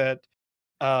thing that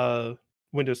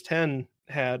Windows 10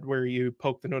 had where you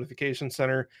poke the notification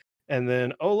center and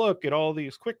then, oh, look at all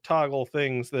these quick toggle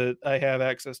things that I have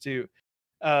access to.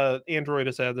 Android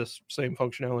has had this same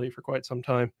functionality for quite some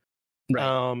time.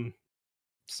 Right.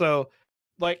 So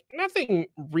like nothing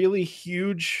really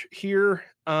huge here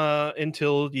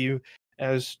until you,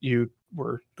 as you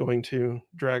were going to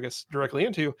drag us directly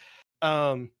into,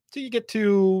 so you get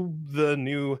to the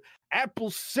new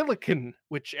Apple Silicon,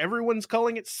 which everyone's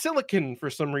calling it Silicon for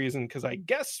some reason, because I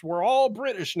guess we're all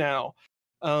British now.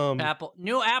 New Apple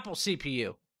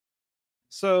CPU.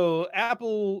 So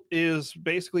Apple is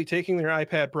basically taking their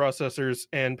iPad processors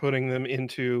and putting them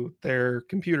into their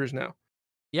computers now.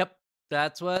 Yep,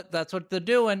 that's what they're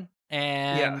doing,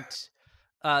 and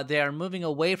they are moving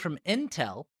away from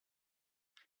Intel,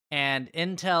 and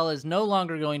Intel is no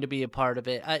longer going to be a part of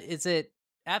it. Is it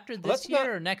after this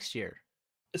year or next year?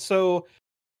 So,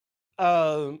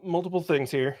 multiple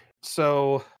things here.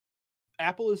 So,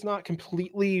 Apple is not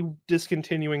completely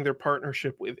discontinuing their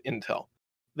partnership with Intel.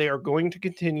 They are going to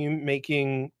continue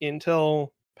making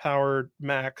Intel-powered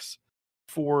Macs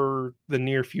for the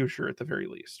near future, at the very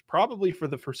least, probably for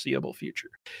the foreseeable future.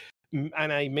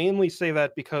 And I mainly say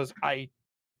that because I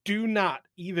do not,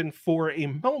 even for a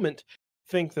moment,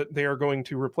 think that they are going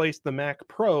to replace the Mac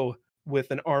Pro with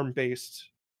an ARM-based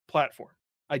platform.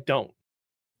 I don't.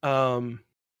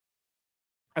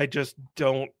 I just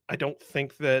don't. I don't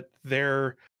think that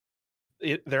their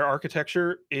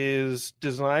architecture is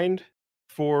designed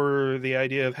for the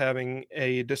idea of having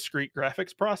a discrete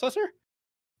graphics processor,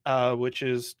 which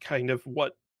is kind of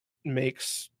what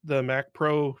makes the Mac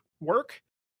Pro work.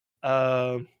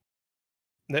 That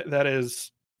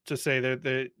is to say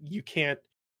that you can't,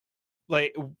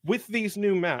 like, with these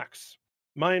new Macs.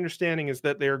 My understanding is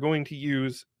that they are going to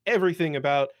use everything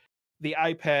about the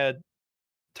iPad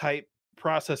type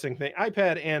processing thing,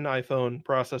 iPad and iPhone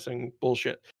processing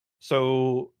bullshit.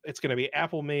 So it's going to be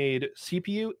Apple made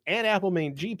CPU and Apple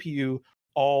made GPU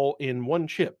all in one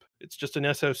chip. It's just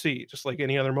an SoC, just like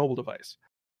any other mobile device.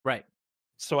 Right.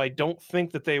 So I don't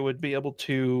think that they would be able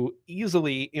to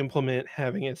easily implement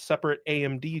having a separate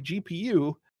AMD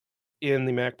GPU in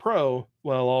the Mac Pro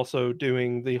while also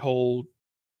doing the whole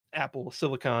Apple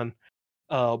Silicon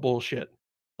bullshit.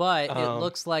 But it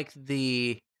looks like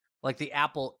the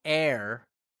Apple Air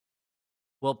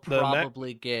will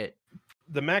probably get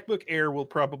the MacBook Air will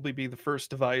probably be the first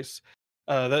device.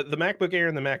 The MacBook Air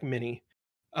and the Mac Mini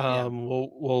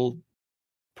will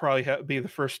probably be the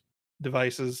first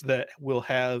devices that will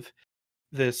have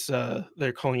this.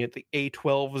 They're calling it the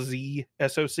A12Z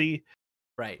SoC.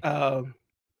 right.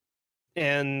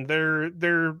 And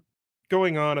they're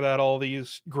going on about all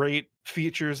these great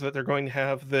features that they're going to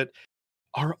have that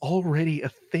are already a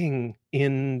thing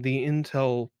in the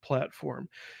Intel platform.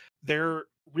 There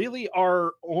really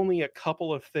are only a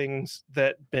couple of things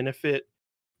that benefit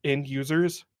end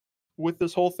users with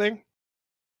this whole thing.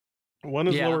 One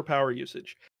is lower power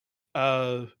usage.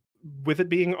 With it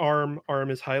being ARM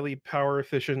is highly power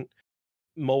efficient.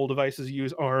 Mobile devices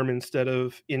use ARM instead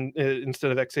of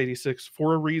x86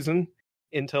 for a reason.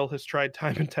 Intel has tried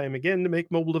time and time again to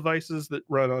make mobile devices that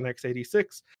run on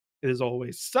x86. It has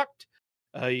always sucked.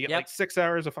 You get like 6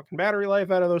 hours of fucking battery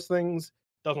life out of those things.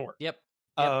 Doesn't work. Yep.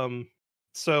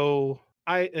 So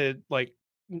I like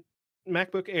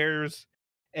MacBook Airs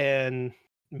and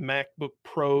MacBook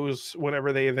Pros,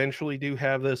 whenever they eventually do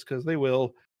have this, because they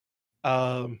will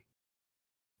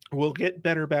get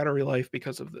better battery life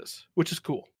because of this, which is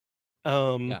cool.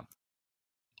 Yeah.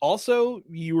 Also,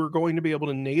 you are going to be able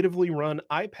to natively run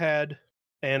iPad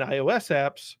and iOS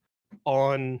apps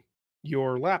on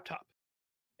your laptop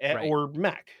Right. or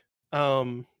Mac.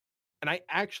 And I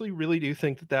actually really do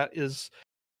think that that is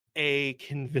a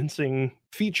convincing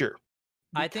feature.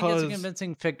 I think it's a because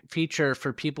convincing feature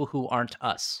for people who aren't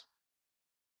us.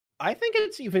 I think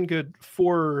it's even good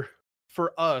for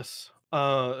us,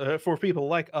 for people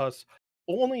like us,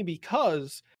 only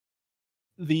because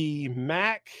the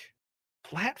Mac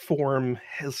platform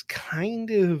has kind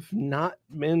of not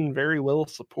been very well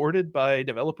supported by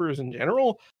developers in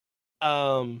general.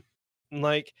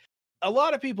 Like a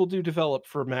lot of people do develop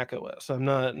for Mac OS. I'm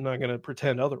not going to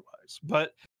pretend otherwise,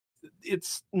 but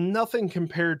it's nothing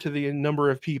compared to the number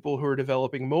of people who are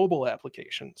developing mobile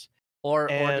applications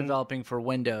Or and developing for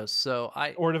Windows. So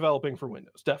or developing for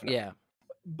Windows, definitely. yeah.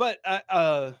 But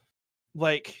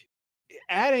like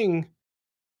adding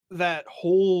that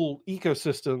whole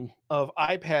ecosystem of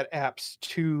iPad apps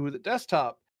to the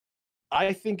desktop,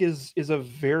 I think is a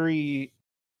very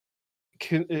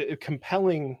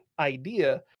compelling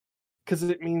idea, because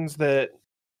it means that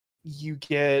you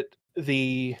get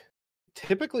the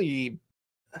typically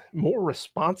more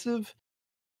responsive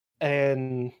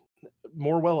and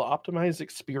more well optimized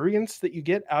experience that you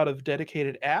get out of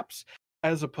dedicated apps,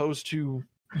 as opposed to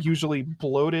usually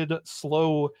bloated,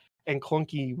 slow, and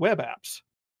clunky web apps.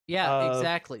 Yeah,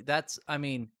 exactly. I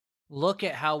mean, look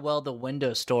at how well the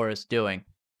Windows Store is doing.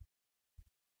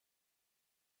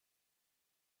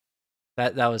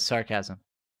 That was sarcasm,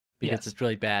 because Yes. it's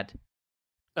really bad.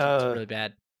 It's really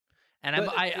bad. And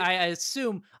I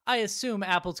assume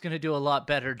Apple's going to do a lot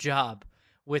better job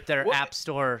with their App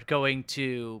Store going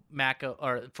to Mac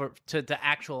or to the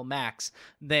actual Macs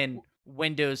than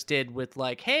Windows did with,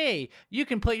 like, hey, you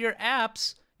can put your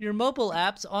mobile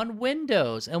apps on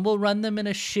Windows and we'll run them in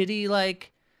a shitty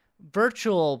like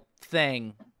virtual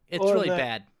thing. It's really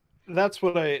bad. That's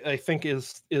what I think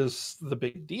is the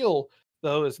big deal,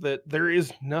 though, is that there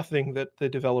is nothing that the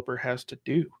developer has to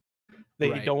do.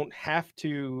 They don't have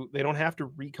to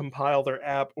recompile their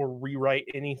app or rewrite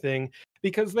anything,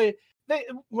 because they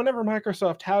whenever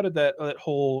Microsoft touted that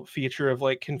whole feature of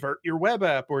like convert your web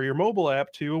app or your mobile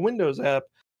app to a Windows app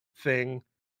thing,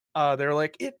 they're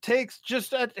like, it takes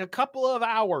just a couple of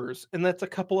hours, and that's a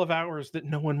couple of hours that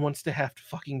no one wants to have to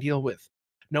fucking deal with.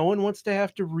 No one wants to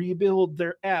have to rebuild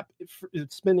their app,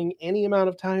 spending any amount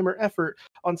of time or effort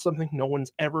on something no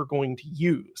one's ever going to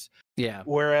use. Yeah.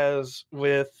 Whereas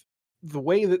with the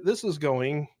way that this is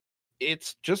going,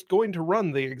 it's just going to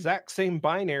run the exact same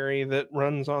binary that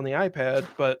runs on the iPad,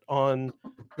 but on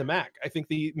the Mac. I think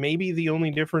maybe the only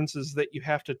difference is that you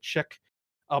have to check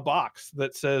a box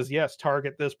that says, yes,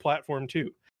 target this platform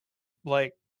too.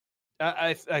 Like,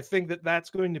 I think that that's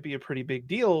going to be a pretty big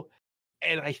deal.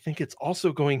 And I think it's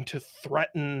also going to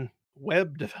threaten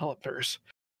web developers.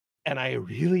 And I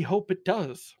really hope it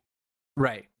does.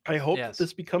 Right. I hope that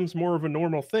this becomes more of a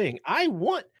normal thing. I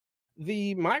want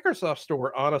the Microsoft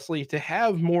Store, honestly, to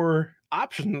have more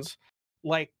options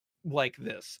like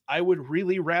this. I would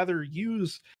really rather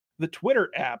use the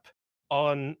Twitter app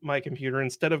on my computer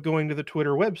instead of going to the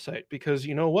Twitter website, because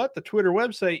you know what? The Twitter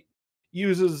website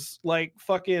uses like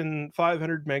fucking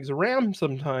 500 megs of RAM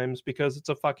sometimes, because it's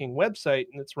a fucking website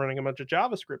and it's running a bunch of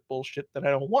JavaScript bullshit that I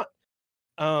don't want.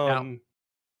 Now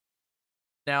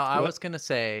I was going to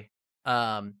say,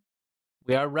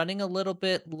 we are running a little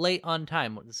bit late on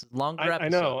time. This is a longer episode.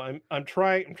 I know. I'm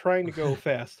trying to go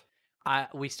fast.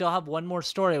 We still have one more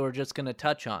story we're just going to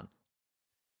touch on.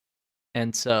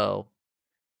 And so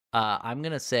I'm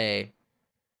going to say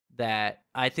that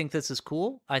I think this is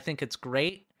cool. I think it's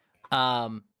great.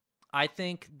 I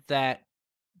think that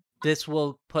this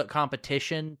will put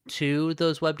competition to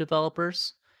those web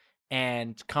developers,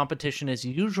 and competition is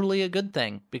usually a good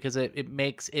thing because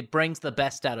it brings the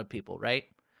best out of people, right?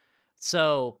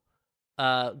 So,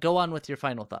 go on with your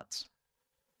final thoughts.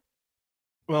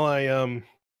 Well, I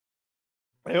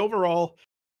overall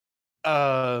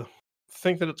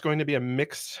think that it's going to be a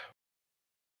mixed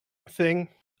thing.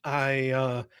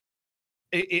 It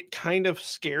kind of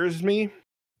scares me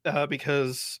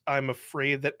because I'm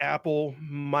afraid that Apple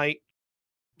might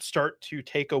start to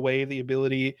take away the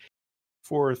ability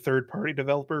for third-party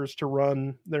developers to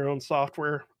run their own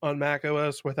software on Mac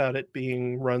OS without it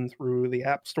being run through the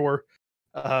App Store.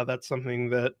 That's something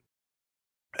that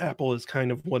Apple has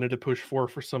kind of wanted to push for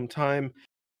some time.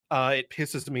 It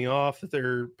pisses me off that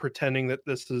they're pretending that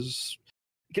this is,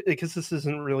 because this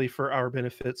isn't really for our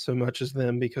benefit so much as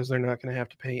them, because they're not going to have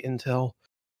to pay Intel.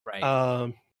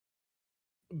 Right.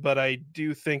 But I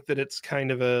do think that it's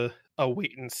kind of a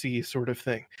wait and see sort of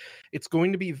thing. It's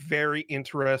going to be very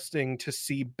interesting to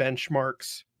see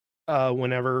benchmarks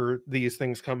whenever these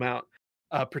things come out,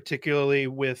 particularly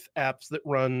with apps that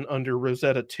run under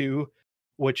Rosetta 2,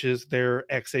 which is their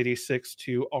x86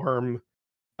 to ARM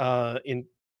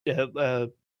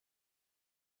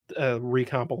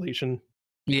recompilation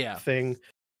Yeah. thing,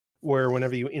 where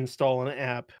whenever you install an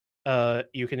app,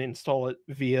 you can install it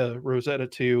via Rosetta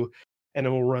 2, and it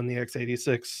will run the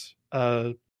x86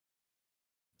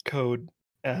 code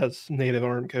as native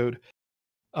ARM code.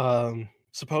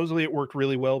 Supposedly it worked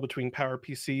really well between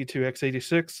PowerPC to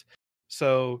x86,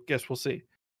 so guess we'll see.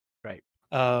 Right.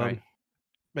 Right.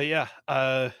 But yeah,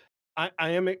 I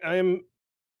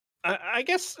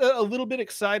guess a little bit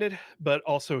excited, but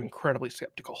also incredibly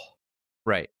skeptical.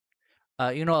 Right.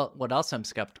 You know what else I'm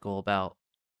skeptical about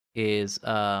is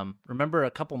remember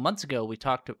a couple months ago we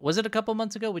talked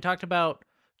about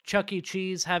Chuck E.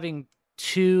 Cheese having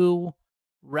 2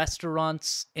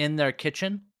 restaurants in their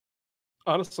kitchen?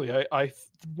 Honestly, I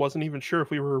wasn't even sure if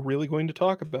we were really going to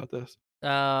talk about this.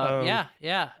 Yeah.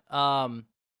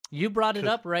 You brought it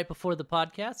up right before the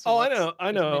podcast. So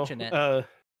I know. Mention it.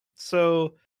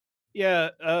 So yeah,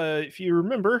 if you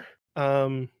remember,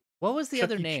 what was the Chuck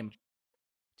other E. name?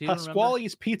 Do you remember?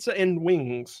 Pasquale's Pizza and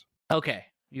Wings. Okay,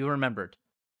 you remembered.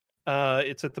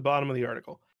 It's at the bottom of the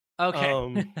article.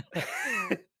 Okay.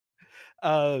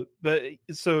 But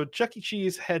so Chuck E.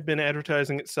 Cheese had been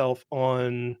advertising itself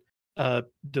on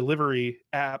delivery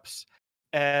apps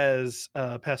as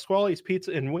Pasquale's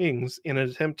Pizza and Wings in an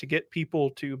attempt to get people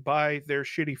to buy their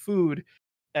shitty food,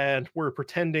 and we're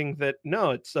pretending that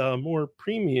no, it's more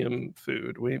premium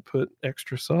food. We put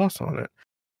extra sauce on it.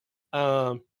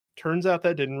 Turns out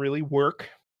that didn't really work.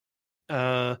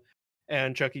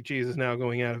 And Chuck E. Cheese is now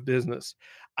going out of business.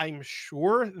 I'm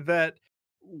sure that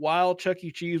while Chuck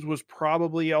E. Cheese was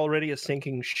probably already a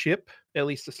sinking ship, at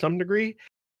least to some degree,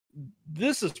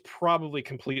 this is probably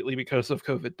completely because of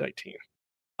COVID-19.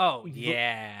 Oh,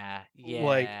 yeah. Yeah.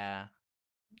 Like,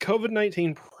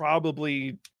 COVID-19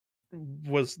 probably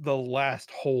was the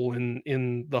last hole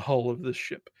in the hull of this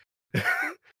ship.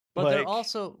 But they're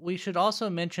also, we should also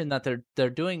mention that they're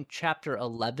doing Chapter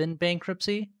 11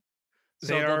 bankruptcy.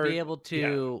 So they'll be able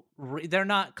to, they're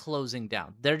not closing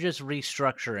down. They're just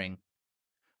restructuring,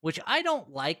 which I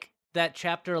don't like that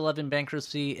Chapter 11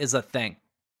 bankruptcy is a thing.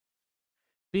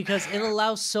 Because it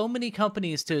allows so many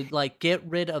companies to like get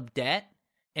rid of debt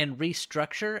and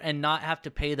restructure and not have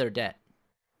to pay their debt.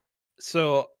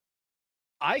 So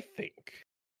I think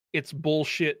it's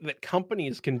bullshit that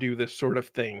companies can do this sort of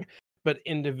thing, but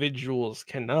individuals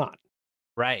cannot.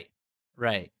 Right.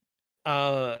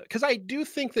 Because I do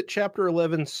think that Chapter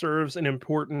 11 serves an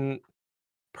important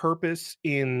purpose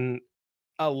in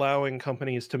allowing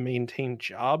companies to maintain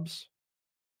jobs.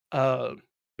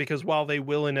 Because while they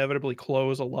will inevitably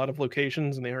close a lot of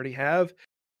locations, and they already have,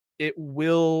 it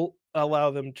will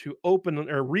allow them to open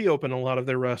or reopen a lot of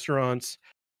their restaurants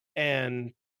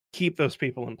and keep those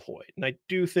people employed. And I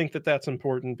do think that that's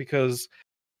important, because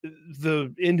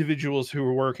the individuals who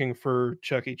are working for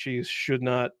Chuck E. Cheese should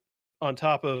not, on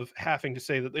top of having to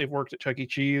say that they've worked at Chuck E.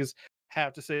 Cheese,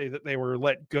 have to say that they were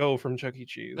let go from Chuck E.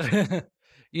 Cheese.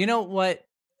 You know what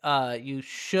you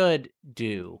should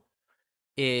do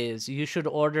is you should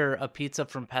order a pizza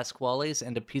from Pasquale's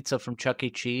and a pizza from Chuck E.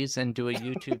 Cheese and do a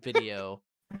YouTube video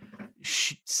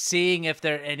seeing if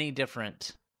they're any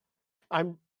different.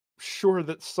 I'm sure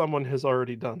that someone has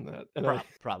already done that. And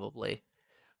probably.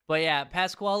 But yeah,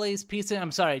 Pasquale's Pizza,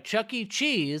 I'm sorry, Chuck E.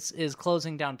 Cheese is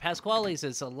closing down. Pasquale's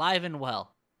is alive and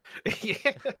well.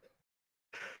 Yeah.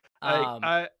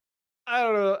 I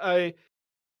don't know.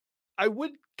 I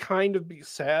would kind of be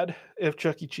sad if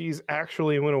Chuck E. Cheese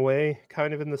actually went away,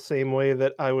 kind of in the same way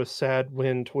that I was sad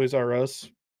when Toys R Us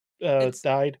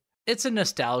died. It's a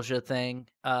nostalgia thing.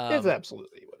 It's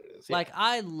absolutely what it is. Yeah. Like,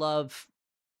 I love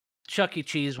Chuck E.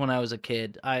 Cheese when I was a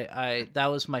kid. I that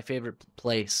was my favorite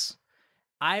place.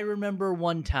 I remember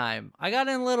one time, I got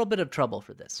in a little bit of trouble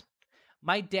for this.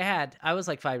 My dad, I was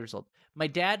like 5 years old. My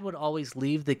dad would always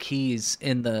leave the keys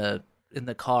in the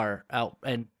car out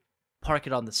and park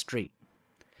it on the street.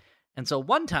 And so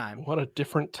one time... What a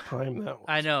different time that was.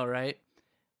 I know, right?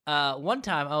 One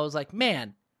time I was like,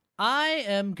 man, I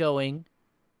am going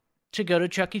to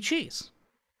Chuck E. Cheese.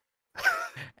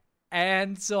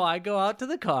 And so I go out to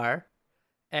the car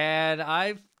and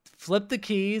I flip the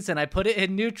keys and I put it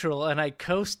in neutral and I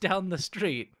coast down the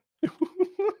street.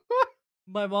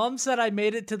 My mom said I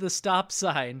made it to the stop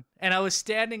sign, and I was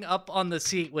standing up on the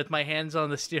seat with my hands on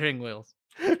the steering wheels.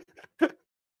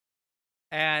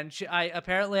 And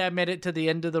I made it to the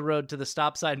end of the road to the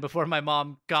stop sign before my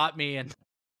mom got me and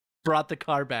brought the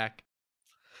car back.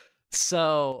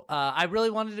 So I really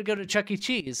wanted to go to Chuck E.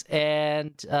 Cheese,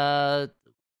 and I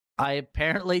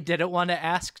apparently didn't want to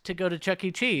ask to go to Chuck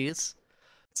E. Cheese.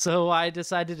 So I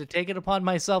decided to take it upon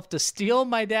myself to steal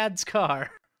my dad's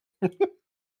car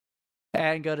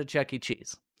and go to Chuck E.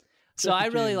 Cheese. So Chuck E. I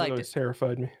really Cheese liked always it.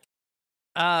 terrified me.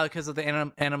 Because of the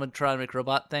animatronic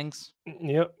robot things.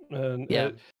 Yep. And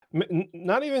Yeah.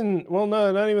 not even the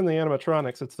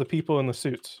animatronics. It's the people in the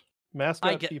suits.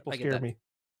 Mascot people scare that. me.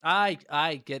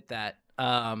 I get that.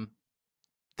 I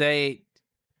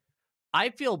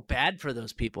feel bad for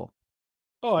those people.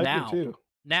 Oh, I now. do too.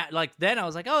 Now, like then I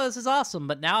was like, oh, this is awesome.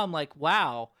 But now I'm like,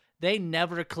 wow, they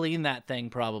never clean that thing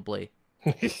probably.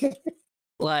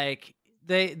 Like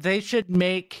they should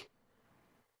make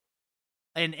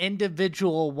an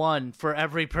individual one for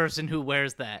every person who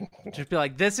wears that. Just be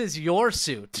like, this is your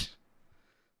suit.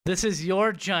 This is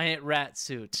your giant rat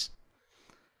suit.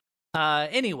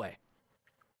 Anyway,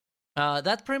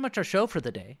 that's pretty much our show for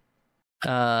the day. Do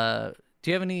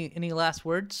you have any last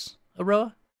words,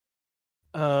 Aroa?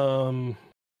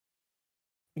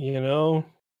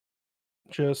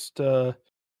 Just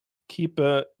keep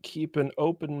an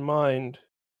open mind,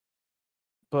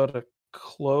 but a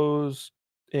closed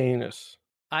anus.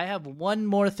 I have one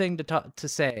more thing to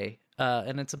say,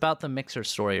 and it's about the Mixer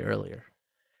story earlier.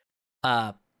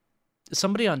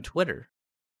 Somebody on Twitter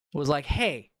was like,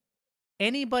 "Hey,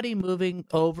 anybody moving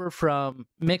over from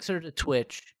Mixer to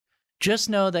Twitch, just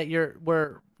know that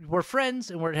we're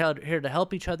friends and we're here to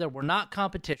help each other. We're not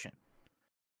competition."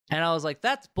 And I was like,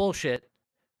 "That's bullshit.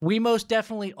 We most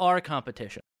definitely are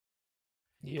competition."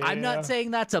 Yeah. I'm not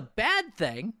saying that's a bad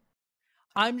thing.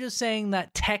 I'm just saying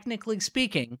that technically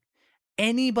speaking,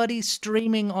 anybody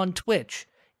streaming on Twitch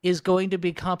is going to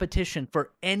be competition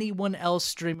for anyone else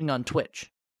streaming on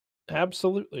Twitch.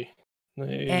 Absolutely.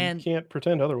 You can't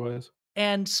pretend otherwise.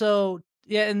 And so,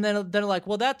 yeah, and then they're like,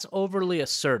 well, that's overly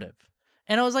assertive.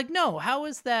 And I was like, no, how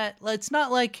is that? It's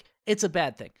not like it's a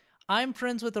bad thing. I'm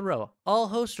friends with Aroa. I'll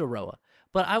host Aroa.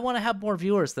 But I want to have more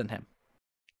viewers than him.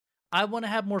 I want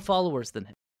to have more followers than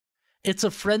him. It's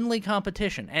a friendly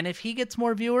competition. And if he gets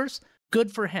more viewers,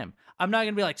 good for him. I'm not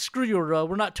going to be like, screw you, Aroa.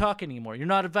 We're not talking anymore. You're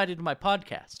not invited to my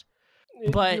podcast.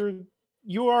 But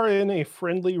you are in a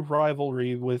friendly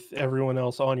rivalry with everyone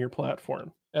else on your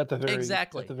platform at the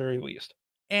very least.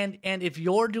 And if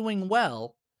you're doing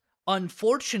well,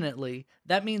 unfortunately,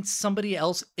 that means somebody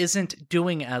else isn't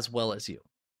doing as well as you.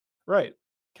 Right.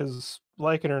 Because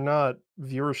like it or not,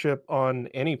 viewership on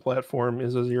any platform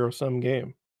is a zero-sum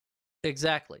game.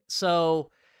 Exactly. So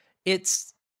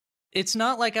it's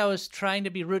not like I was trying to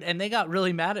be rude, and they got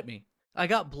really mad at me. I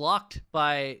got blocked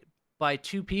by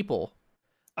two people.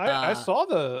 I saw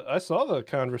the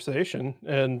conversation,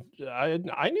 and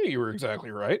I knew you were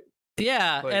exactly right.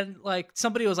 Yeah, and like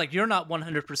somebody was like, "You're not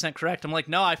 100% correct." I'm like,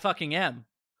 "No, I fucking am.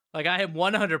 Like I am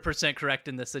 100% correct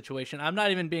in this situation. I'm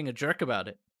not even being a jerk about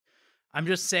it. I'm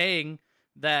just saying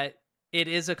that it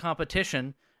is a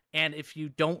competition, and if you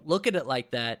don't look at it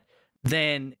like that,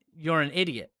 then you're an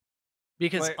idiot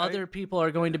because other people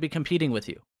are going to be competing with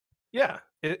you." Yeah,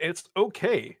 it's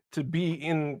okay to be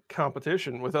in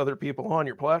competition with other people on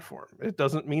your platform. It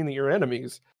doesn't mean that you're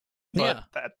enemies, but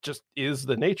that just is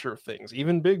the nature of things.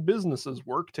 Even big businesses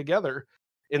work together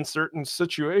in certain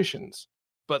situations,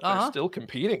 but they're still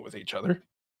competing with each other.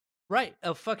 Right.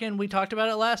 We talked about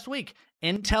it last week.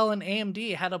 Intel and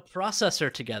AMD had a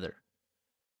processor together.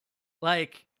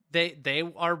 Like, they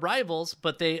are rivals,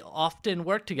 but they often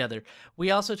work together.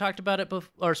 We also talked about it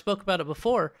spoke about it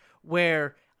before,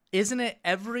 where isn't it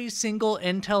every single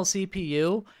Intel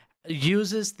CPU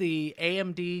uses the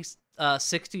AMD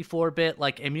 64-bit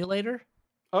like emulator?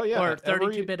 Oh yeah, or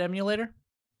 32-bit emulator.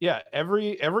 Yeah,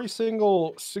 every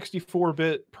single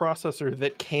 64-bit processor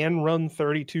that can run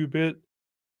 32-bit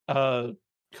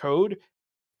code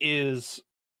is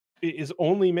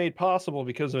only made possible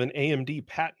because of an AMD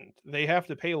patent. They have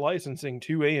to pay licensing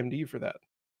to AMD for that.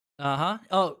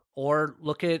 Oh, or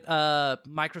look at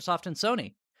Microsoft and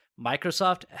Sony.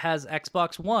 Microsoft has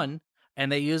Xbox One,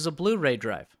 and they use a Blu-ray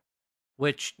drive,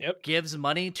 which gives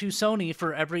money to Sony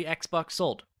for every Xbox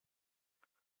sold.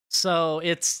 So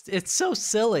it's so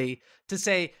silly to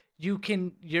say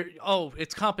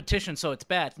it's competition, so it's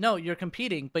bad. No, you're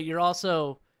competing, but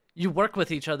you work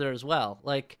with each other as well.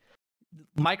 Like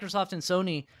Microsoft and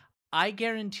Sony, I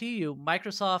guarantee you,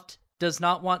 Microsoft does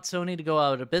not want Sony to go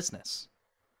out of business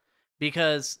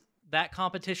because that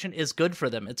competition is good for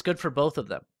them. It's good for both of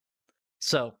them.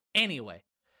 So anyway,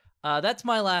 that's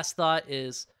my last thought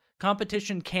is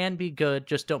competition can be good,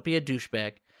 just don't be a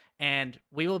douchebag. And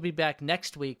we will be back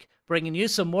next week bringing you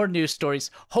some more news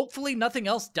stories. Hopefully nothing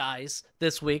else dies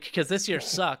this week because this year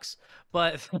sucks.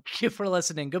 But thank you for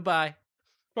listening. Goodbye.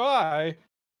 Bye.